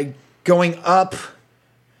 going up.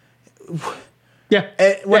 Yeah.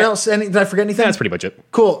 What Yeah. else? Did I forget anything? That's pretty much it.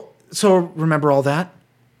 Cool. So remember all that,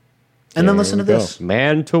 and then listen to There we go. this.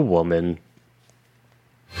 Man to woman.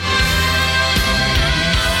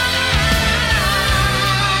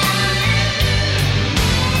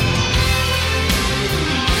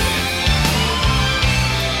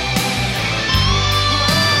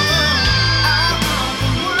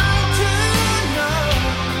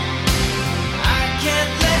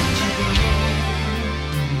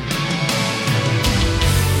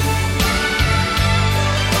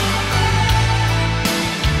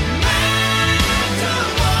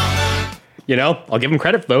 You know, I'll give them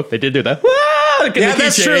credit though. They did do that. Yeah,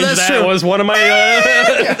 that's true, that's that true. was one of my.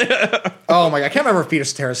 Oh my god, I can't remember if Peter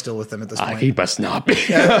Cetera's still with them at this point. He must not be.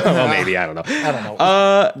 Well, maybe I don't know. I don't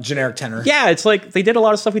know. Generic tenor. Yeah, it's like they did a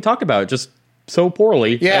lot of stuff we talked about just so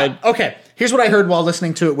poorly. Yeah. And- Okay. Here's what I heard while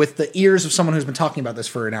listening to it with the ears of someone who's been talking about this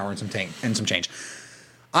for an hour and some change.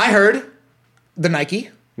 I heard the Nike.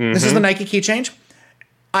 This is the Nike key change.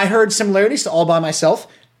 I heard similarities to All By Myself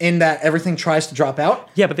in that everything tries to drop out.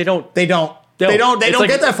 yeah, but they don't. They don't It's like,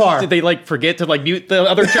 get that far. Did they like forget to like mute the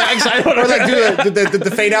other tracks? I don't know. Or like do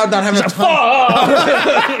the fade out, not having enough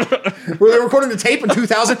time. Where they were recording the tape in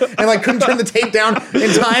 2000 and like couldn't turn the tape down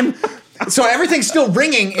in time. So everything's still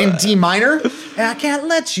ringing in D minor. And I can't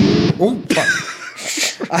let you. Oh, fuck.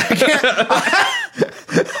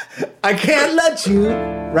 I can't let you.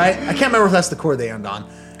 Right? I can't remember if that's the chord they end on.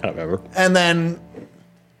 I don't remember. And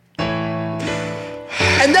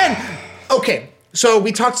then, okay. So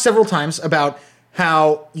we talked several times about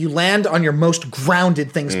how you land on your most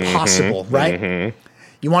grounded things possible, right?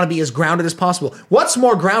 You want to be as grounded as possible. What's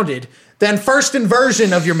more grounded than first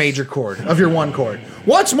inversion of your major chord, of your one chord?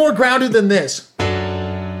 What's more grounded than this?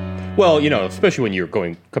 Well, you know, especially when you're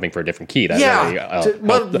coming for a different key. That really,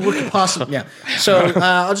 What could possibly? Yeah. So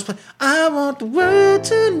I'll just play. I want the world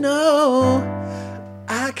to know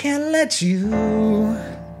I can't let you.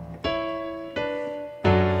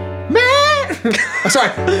 Man. I'm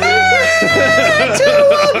sorry.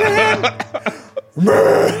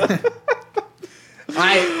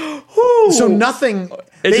 So nothing.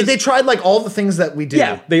 They tried like all the things that we do.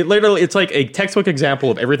 Yeah, they literally, it's like a textbook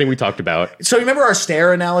example of everything we talked about. So remember our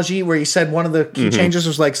stair analogy where you said one of the key changes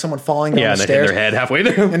was like someone falling down Yeah, the and then hitting stairs their head halfway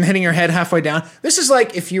there. and hitting your head halfway down. This is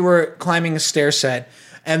like if you were climbing a stair set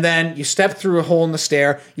and then you stepped through a hole in the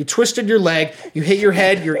stair, you twisted your leg, you hit your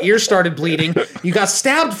head, your ear started bleeding, you got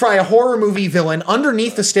stabbed by a horror movie villain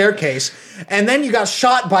underneath the staircase, and then you got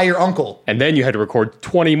shot by your uncle. And then you had to record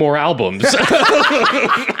 20 more albums.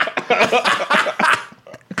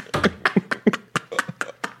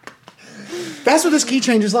 That's what this key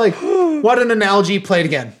change is like. What an analogy. Play it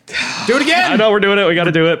again. Do it again. I know we're doing it. We got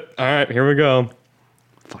to do it. All right, here we go.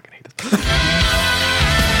 Fucking hate this.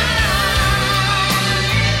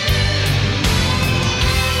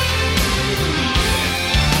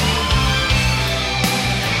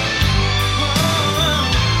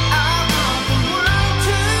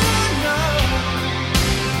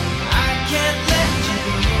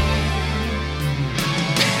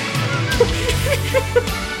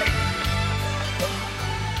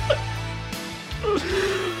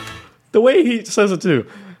 The way he says it too.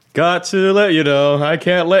 Got to let you know, I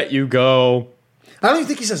can't let you go. I don't even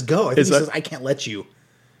think he says go. I think Is he that- says, I can't let you.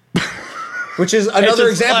 Which is another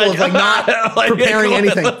just example like- of like not like, preparing what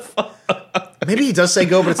anything. Maybe he does say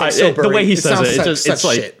go, but it's like so The blurry. way he says sounds it, like it's such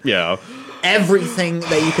like, shit. yeah. Everything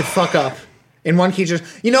that you could fuck up in one key. Just,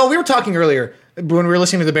 you know, we were talking earlier when we were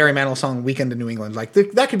listening to the Barry Manilow song "Weekend in New England." Like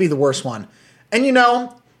that could be the worst one, and you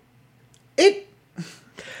know,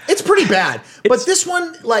 it's pretty bad. But this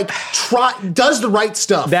one like does the right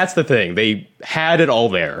stuff That's the thing. They had it all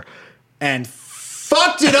there. and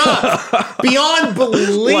fucked it up beyond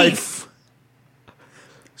belief.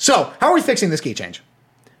 So, how are we fixing this key change?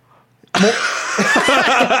 Step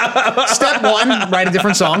one, write a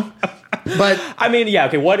different song. But I mean, yeah,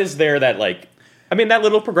 okay, what is there that, like, I mean, that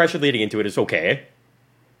little progression leading into it is okay.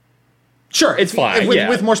 sure, It's fine. with, yeah.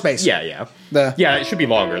 with more space. Yeah, yeah. The- yeah, it should be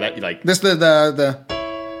longer. That, like, This the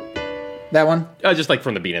that one. just like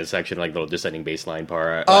from the beginning section, like little descending bass line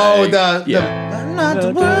part. Oh, like, the I'm not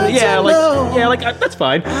the words yeah, I like, know. yeah, like, that's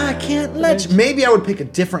fine. I can't let you. Maybe I would pick a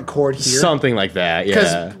different chord here. Something like that,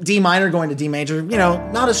 Because yeah. D minor going to D major, you know,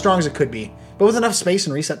 not as strong as it could be. But with enough space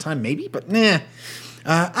and reset time, maybe. But nah.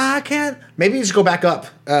 I can't. Maybe just go back up.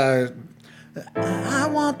 I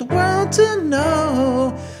want the world to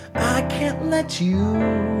know I can't let you.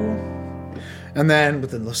 And then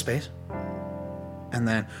with a little space. And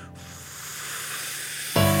then.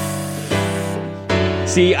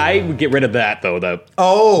 See, I would get rid of that, though. The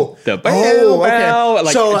Okay.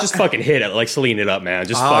 like, So, just fucking hit it. Like, Celine it up, man.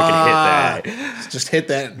 Just fucking hit that. Just hit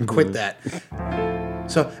that and quit that.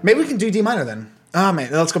 So maybe we can do D minor then. Oh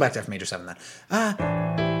man, let's go back to F major 7 then.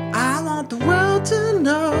 I want the world to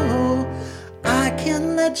know I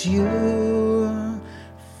can let you.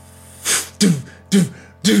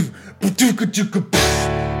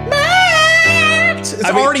 It's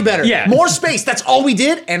already better. yeah. More space. That's all we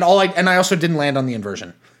did, and I also didn't land on the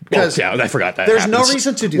inversion. Oh, Because yeah, I forgot that. there's no happens.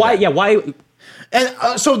 reason to do why, that. Yeah, why?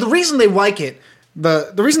 And so the reason they like it,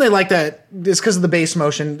 the reason they like that is because of the bass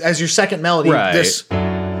motion as your second melody. Right. This,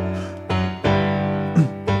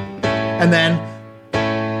 and then,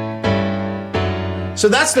 so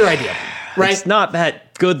that's their idea, right? It's not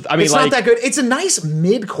that good. I mean, It's like, not that good. It's a nice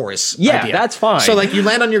mid-chorus. Yeah, idea. that's fine. So like you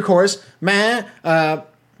land on your chorus, man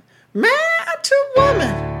to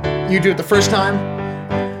woman. You do it the first time,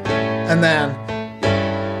 and then.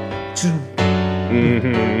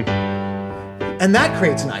 And that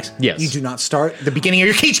creates nice. Yes. You do not start the beginning of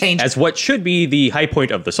your key change. as what should be the high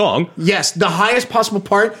point of the song. Yes, the highest possible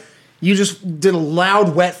part. You just did a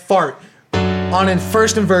loud, wet fart on a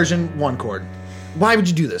first inversion 1 chord. Why would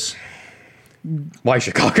you do this? Why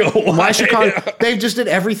Chicago? Why Chicago? They just did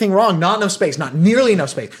everything wrong. Not enough space. Not nearly enough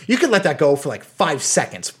space. You could let that go for like 5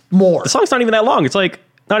 seconds more. The song's not even that long. It's like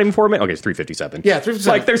not even 4 minutes. Okay, it's 3:57. Yeah, 3:57.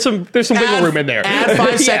 Like there's some wiggle room in there. Add 5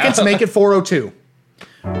 Yeah. seconds, make it 4:02.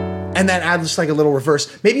 And then add just like a little reverse.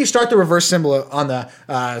 Maybe you start the reverse symbol on the.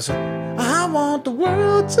 So, I want the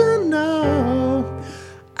world to know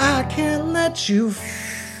I can't let you.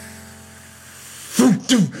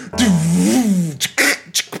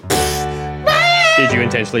 Did you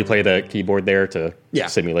intentionally play the keyboard there to Yeah.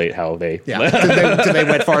 simulate how they? Yeah. Did they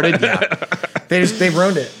wet farted? Yeah. They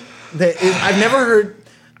ruined it. I've never heard.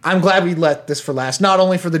 I'm glad we let this for last. Not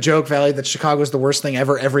only for the joke value that Chicago's the worst thing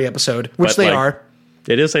ever every episode, which But, they like, are.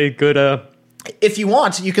 It is a good. If you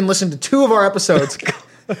want, you can listen to 2 of our episodes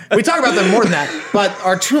We talk about them more than that, but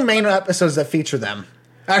our 2 main episodes that feature them.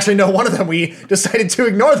 Actually, no, one of them we decided to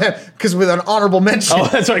ignore them because with an honorable mention. Oh,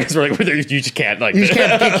 that's right. Because we're like, you just can't like. You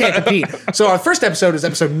can't compete. So our first episode is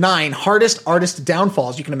episode 9, Hardest Artist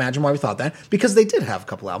Downfalls. You can imagine why we thought that, because they did have a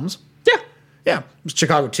couple albums. Yeah, Yeah,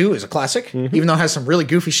 Chicago 2 is a classic, even though it has some really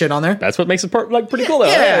goofy shit on there. that's what makes it pretty cool though.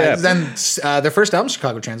 Yeah. Then their first album,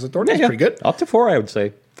 Chicago Transit Authority, is pretty good. Up to 4, I would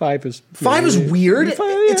say. 5 is 5 is weird.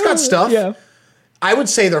 It's got stuff. Yeah. I would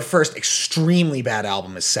say their first extremely bad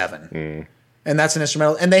album is 7. And that's an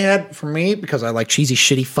instrumental. And they had, for me, because I like cheesy,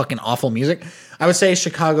 shitty, fucking awful music, I would say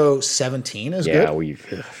Chicago 17 is Yeah, good.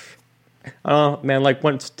 we've. Man, like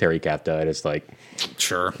once Terry Cap died, it's like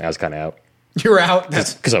Sure. I was kind of out You're out.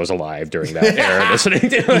 That's because I was alive during that era listening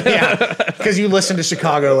to it. yeah, because you listen to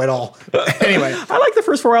Chicago at all. Anyway, I like the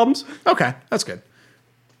first 4 albums. okay, that's good.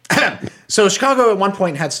 So Chicago at one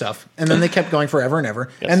point had stuff, and then they kept going forever and ever.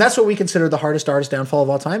 Yes. And that's what we consider the hardest artist downfall of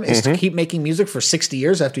all time, is to keep making music for 60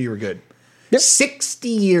 years after you were good. 60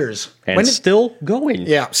 years. And still going.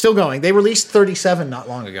 Yeah, still going. They released 37 not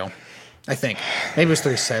long ago, I think. Maybe it was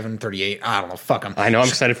 37, 38. I don't know. Fuck them. I know I'm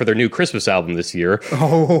excited for their new Christmas album this year.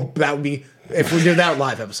 Oh, that would be, if we did that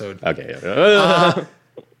live episode. Okay.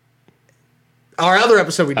 Our other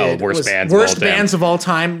episode we did worst was bands of worst all time. bands of all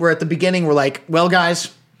time, where at the beginning we're like, well,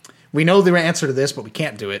 guys, we know the answer to this, but we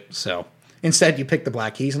can't do it. So instead, you picked the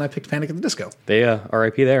Black Keys, and I picked Panic at the Disco. They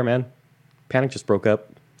RIP there, man. Panic just broke up.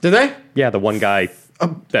 Did they? Yeah, the one guy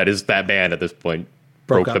that is that band at this point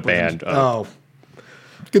broke the up with band. them. Oh,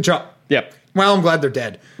 good job. Yep. Well, I'm glad they're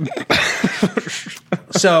dead.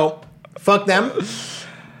 So, fuck them.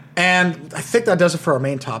 And I think that does it for our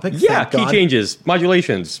main topic. Yeah, Thank key God. changes,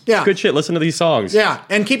 modulations. Yeah. Good shit. Listen to these songs. Yeah,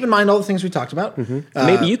 and keep in mind all the things we talked about.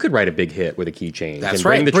 Maybe you could write a big hit with a key change. That's and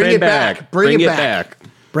bring right. the Bring trend it back. Bring it back.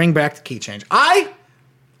 Bring back the key change.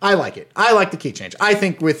 I like it. I like the key change. I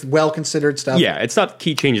think with well-considered stuff, Yeah, it's not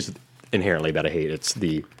key changes inherently that I hate. It's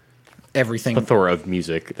the everything. plethora of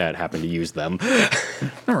music that happen to use them.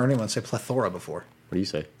 I've never heard anyone say plethora before. What do you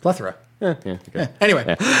say? Plethora. Yeah, okay.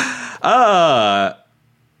 Anyway,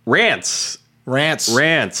 Rants.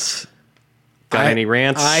 rants. Got any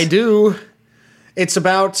rants? I do. It's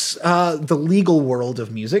about the legal world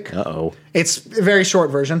of music. Uh-oh. It's a very short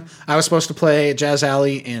version. I was supposed to play at Jazz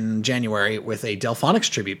Alley in January with a Delphonics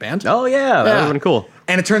tribute band. Oh, yeah. That would have been cool.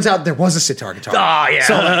 And it turns out there was a sitar guitar. Oh, yeah.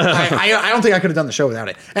 So I don't think I could have done the show without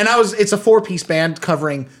it. And it's a 4-piece band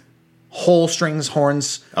covering whole strings,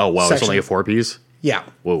 horns. Oh, wow. It's section. only a 4-piece? Yeah.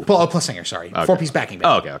 Whoa. Well, plus singer, sorry. 4-piece backing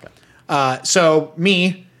band. Oh, okay. So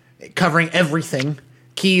me covering everything,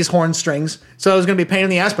 keys, horns, strings. So it was going to be a pain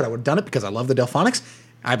in the ass, but I would have done it because I love the Delphonics.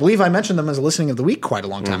 I believe I mentioned them as a listening of the week quite a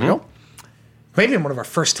long time ago. Maybe in one of our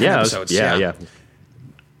first 10 episodes. Yeah.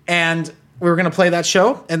 And we were going to play that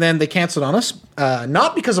show, and then they canceled on us.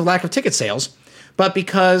 Not because of lack of ticket sales, but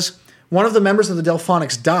because one of the members of the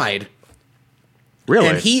Delphonics died. Really?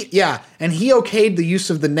 And he okayed the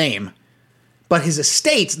use of the name, but his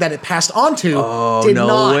estate that it passed on to did no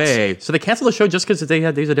not. way. So they canceled the show just because they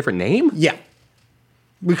had a different name? Yeah.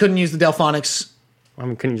 We couldn't use the Delphonics. I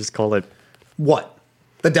mean, couldn't you just call it... What?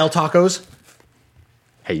 The Del Tacos?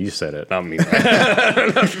 Hey, you said it, not me.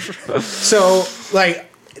 So,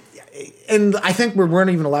 and I think we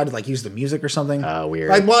weren't even allowed to use the music or something.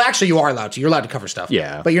 Weird. Well, actually, you are allowed to. You're alled to cover stuff.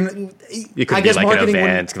 Yeah. But you're. It could I be guess like an marketing wouldn't-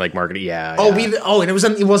 event, like marketing. Yeah. Oh, yeah. and it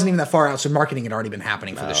wasn't even that far out, so marketing had already been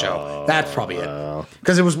happening for the show. That's probably it.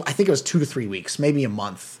 Because I think it was 2 to 3 weeks, maybe a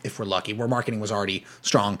month if we're lucky, where marketing was already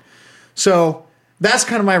strong. So that's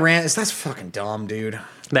kind of my rant. That's fucking dumb, dude.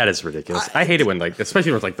 That is ridiculous. I hate it when,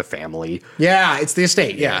 especially with, the family. Yeah, it's the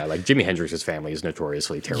estate. Yeah. Jimi Hendrix's family is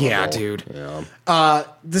notoriously terrible. Yeah, dude. Yeah.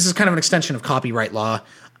 This is kind of an extension of copyright law.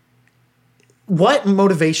 What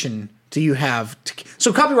motivation do you have?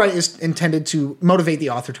 So copyright is intended to motivate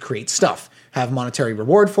the author to create stuff, have monetary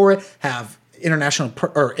reward for it, have international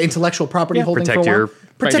or intellectual property holding protect for a your while,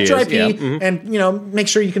 protect your IP, ideas, yeah. and make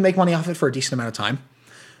sure you can make money off it for a decent amount of time.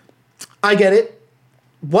 I get it.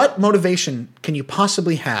 What motivation can you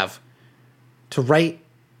possibly have to write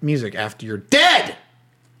music after you're dead?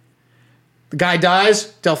 The guy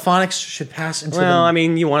dies. Delphonics should pass into Well, the...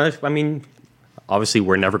 I mean, obviously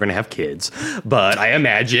we're never going to have kids, but I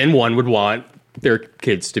imagine one would want their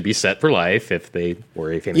kids to be set for life if they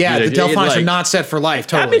were a famous Yeah, the musician. Delphonics are not set for life.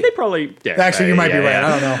 I Totally. mean, they probably. Yeah, Actually, you might be right. I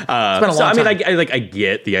don't know. It's been a long time. I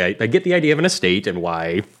get the idea of an estate and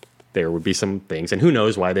why there would be some things, and who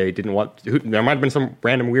knows why they didn't want. There might have been some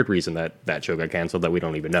random weird reason that show got canceled that we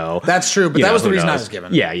don't even know. That's true, but that was the reason I was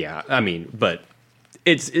given. Yeah. I mean, but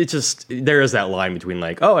it's just there is that line between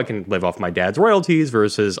like, oh, I can live off my dad's royalties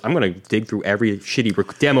versus I'm going to dig through every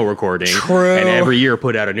shitty demo recording True. and every year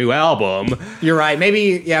put out a new album. You're right.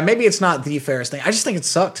 Maybe it's not the fairest thing. I just think it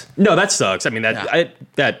sucked. No, that sucks. I mean, Yeah.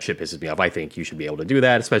 that shit pisses me off. I think you should be able to do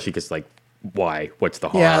that, especially because like, why? What's the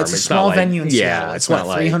harm? Yeah, it's a not small like- venue in yeah, Seattle. It's not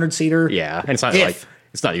what, 300 seater? Yeah, and it's not If. like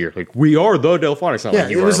it's not you're like we are the Delphonics. It's not Yeah,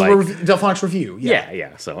 like you it was are a like Delphonics review.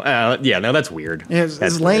 yeah. So no, that's weird. It's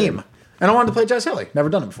That's lame. weird. And I wanted to play Jazz Hilly. Never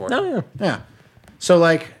done it before. No, Yeah. So,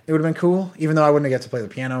 like, it would have been cool, even though I wouldn't have got to play the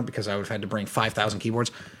piano because I would have had to bring 5,000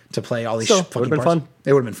 keyboards to play all these Still, fucking would've been parts. fun.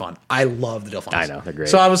 It would have been fun. I love the Delphonics. I know, they're great.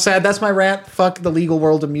 So I was sad. That's my rant. Fuck the legal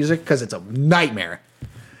world of music because it's a nightmare.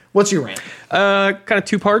 What's your rant? Kind of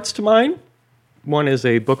two parts to mine. One is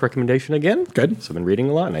a book recommendation again. Good. So I've been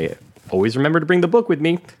reading a lot, and I always remember to bring the book with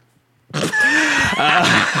me.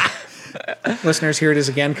 Listeners, here it is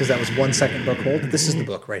again because that was 1 second book hold. This is the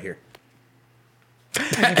book right here.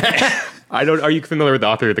 Are you familiar with the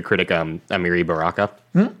author, the critic, Amiri Baraka?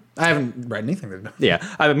 I haven't read anything. Yeah,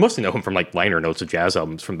 I mostly know him from like liner notes of jazz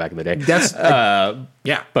albums from back in the day. That's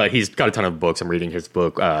yeah. But he's got a ton of books. I'm reading his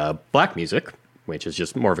book, Black Music, which is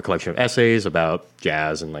just more of a collection of essays about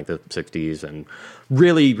jazz in like the 60s, and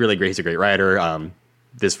really, really great. He's a great writer.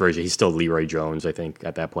 This version, he's still Leroy Jones, I think,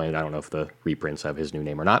 at that point. I don't know if the reprints have his new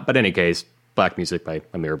name or not. But in any case, Black Music by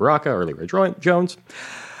Amir Baraka or Leroy Jones.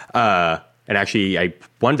 And actually, I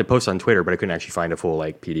wanted to post on Twitter, but I couldn't actually find a full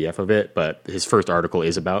like PDF of it. But his first article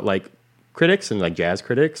is about like critics and like jazz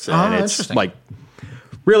critics, and it's interesting. like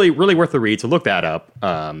really, really worth the read. So look that up.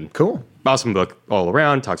 Cool. Awesome book all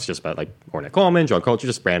around. Talks just about like Ornette Coleman, John Coltrane,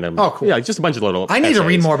 just random. Oh, cool. Yeah, just a bunch of little. I need to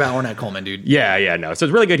read essays. more about Ornette Coleman, dude. Yeah, no. So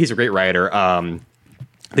it's really good. He's a great writer.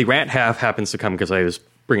 The rant half happens to come because I was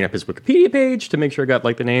bringing up his Wikipedia page to make sure I got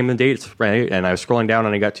like the name and dates right, and I was scrolling down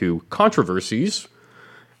and I got to controversies,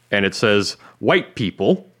 and it says white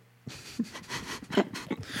people.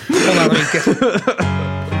 Hold on, let me get.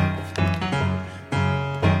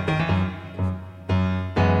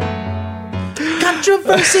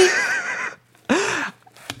 Controversy.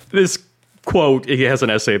 This quote, he has an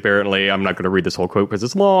essay apparently. I'm not going to read this whole quote because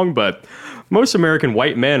it's long, but most American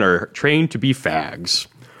white men are trained to be fags.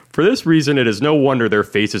 For this reason, it is no wonder their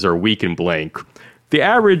faces are weak and blank. The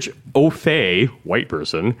average au fait white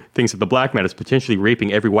person thinks that the black man is potentially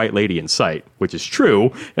raping every white lady in sight, which is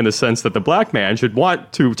true in the sense that the black man should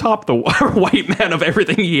want to top the white man of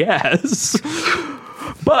everything he has.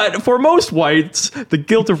 But for most whites, the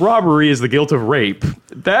guilt of robbery is the guilt of rape.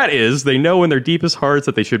 That is, they know in their deepest hearts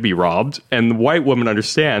that they should be robbed, and the white woman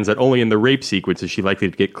understands that only in the rape sequence is she likely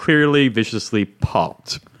to get clearly, viciously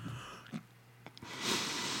popped.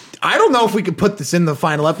 I don't know if we could put this in the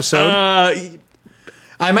final episode.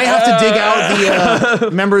 I may have to dig out the.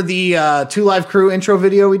 Remember the 2 Live Crew intro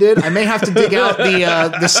video we did? I may have to dig out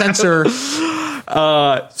the censor.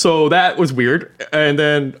 So that was weird. And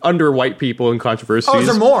then under white people and controversies Oh, is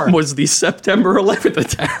there more? was the September 11th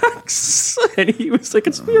attacks. And he was a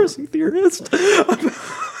conspiracy theorist.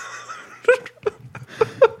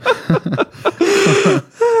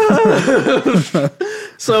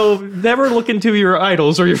 So never look into your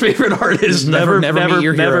idols or your favorite artists. Never meet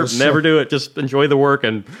your heroes. never do it. Just enjoy the work,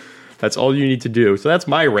 and that's all you need to do. So that's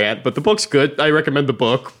my rant. But the book's good. I recommend the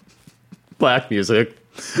book. Black Music.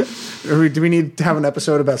 Do we need to have an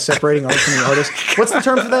episode about separating art from the artist? What's the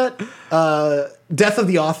term for that? Death of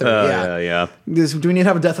the author. Yeah. Do we need to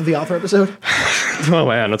have a Death of the author episode? Oh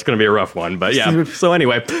man, that's going to be a rough one. But yeah. So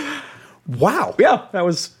anyway, Wow. yeah, that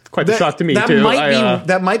was quite a shock to me that too.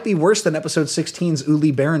 That might be worse than episode 16's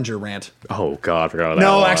Uli Berenger rant. Oh god, I forgot about that.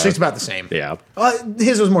 No, one. actually, it's about the same. Yeah.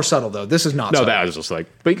 His was more subtle though. This is not. No, subtle. that was just like.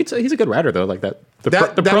 But you could say he's a good writer though. Like that. The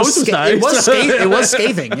That prose was was nice. It was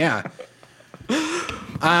scathing. Yeah.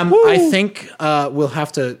 I think we'll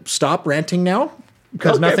have to stop ranting now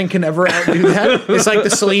because Okay. nothing can ever outdo that. It's like the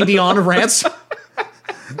Celine Dion of rants.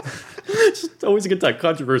 It's always a good time.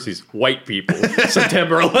 Controversies. White people.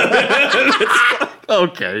 September 11th.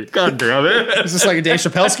 Okay. God damn it. Is this like a Dave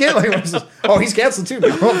Chappelle skit? Like, what is this? Oh, he's canceled too. Now.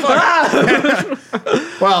 Oh,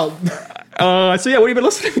 fuck. Well, So yeah, what have you been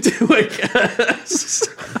listening to? I guess.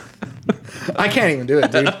 I can't even do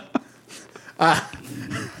it, dude.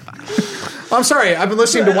 I'm sorry. I've been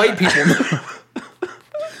listening to white people.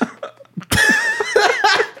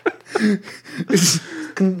 This is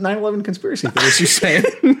 9/11 conspiracy theories. You saying?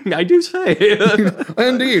 I do say.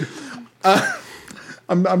 Indeed.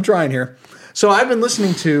 I'm trying here. So I've been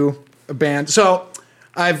listening to a band. So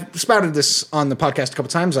I've spouted this on the podcast a couple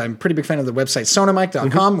times. I'm a pretty big fan of the website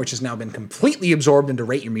sonamike.com, which has now been completely absorbed into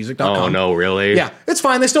rateyourmusic.com. Oh, no, really? Yeah, it's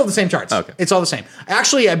fine. They still have the same charts. Okay. It's all the same.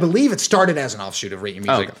 Actually, I believe it started as an offshoot of Rate Your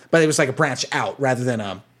Music, Okay. but it was like a branch out rather than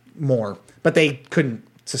a more. But they couldn't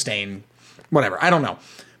sustain whatever. I don't know.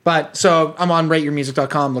 But so I'm on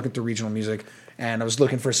rateyourmusic.com looking through regional music, and I was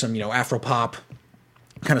looking for some, Afro pop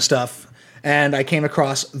kind of stuff. And I came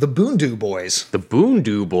across the Boondoo Boys. The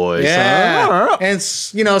Boondoo Boys. Yeah. And it's,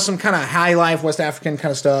 some kind of high life West African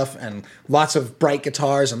kind of stuff and lots of bright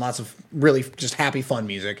guitars and lots of really just happy, fun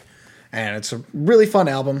music. And it's a really fun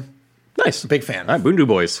album. Nice. Big fan. All right, Boondoo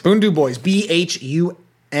Boys. Boondoo Boys, Bundu.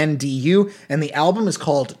 And the album is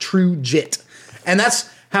called True Jit. And that's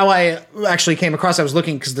how I actually came across. I was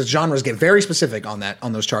looking because the genres get very specific on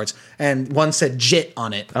those charts. And one said Jit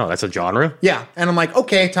on it. Oh, that's a genre? Yeah. And I'm like,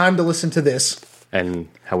 okay, time to listen to this. And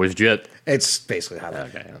how was Jit? It's basically how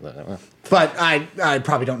that. Okay. But I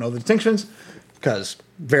probably don't know the distinctions because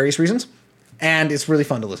various reasons. And it's really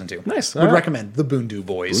fun to listen to. Nice. Would All right. recommend the Boondoo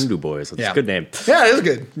Boys. Boondoo Boys. That's Yeah. a good name. Yeah, it is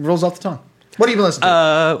good. It rolls off the tongue. What have you been listening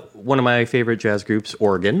to? One of my favorite jazz groups,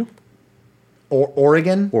 Oregon.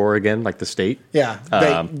 Oregon? Oregon, like the state. Yeah.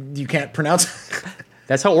 You can't pronounce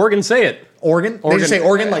That's how Oregon say it. Oregon? They just say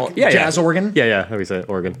Oregon like jazz Oregon? Yeah. How do we say it?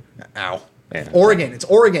 Oregon. Ow. Yeah. Oregon. It's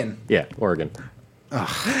Oregon. Yeah, Oregon.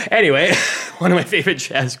 Anyway, one of my favorite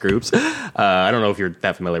jazz groups. I don't know if you're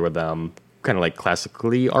that familiar with them. Kind of like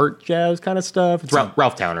classically art jazz kind of stuff. It's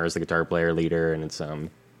Ralph Towner is the guitar player, leader, and it's I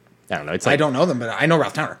don't know. It's like, I don't know them, but I know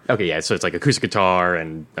Ralph Towner. Okay, yeah. So it's like acoustic guitar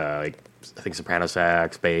and like I think soprano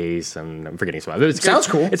sax, bass, and I'm forgetting some. It sounds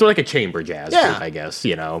cool. It's more like a chamber jazz Yeah. group, I guess. For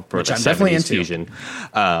Which the I'm definitely 70s into. fusion.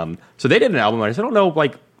 So they did an album, and I said, I don't know,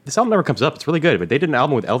 like this album never comes up. It's really good, but they did an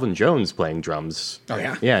album with Elvin Jones playing drums. Oh,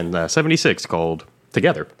 yeah? Yeah, in '76 called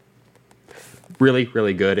Together. Really,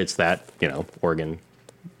 really good. It's that Oregon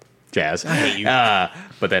jazz. I hate you.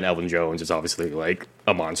 But then Elvin Jones is obviously like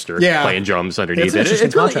a monster Yeah. playing drums underneath It's an it. interesting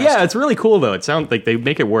It's really, contrast. yeah, it's really cool though. It sounds like they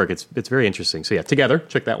make it work. It's very interesting. So yeah, Together,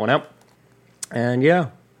 check that one out. And yeah,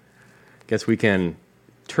 guess we can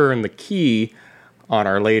turn the key on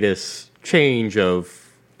our latest change of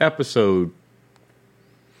episode.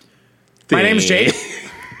 My name's thing. Jake.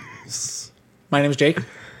 My name's Jake.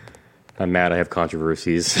 I'm mad I have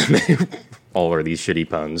controversies. All are these shitty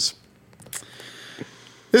puns.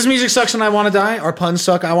 This music sucks and I want to die. Our puns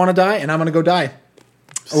suck, I want to die, and I'm going to go die.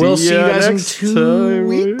 We'll see you ya guys in next 2 time.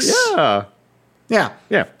 weeks. Yeah. Yeah.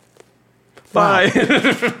 Yeah. Wow.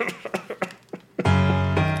 Bye.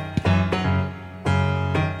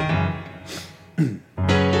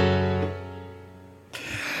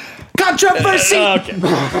 Controversy! Okay.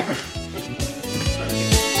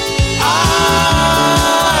 I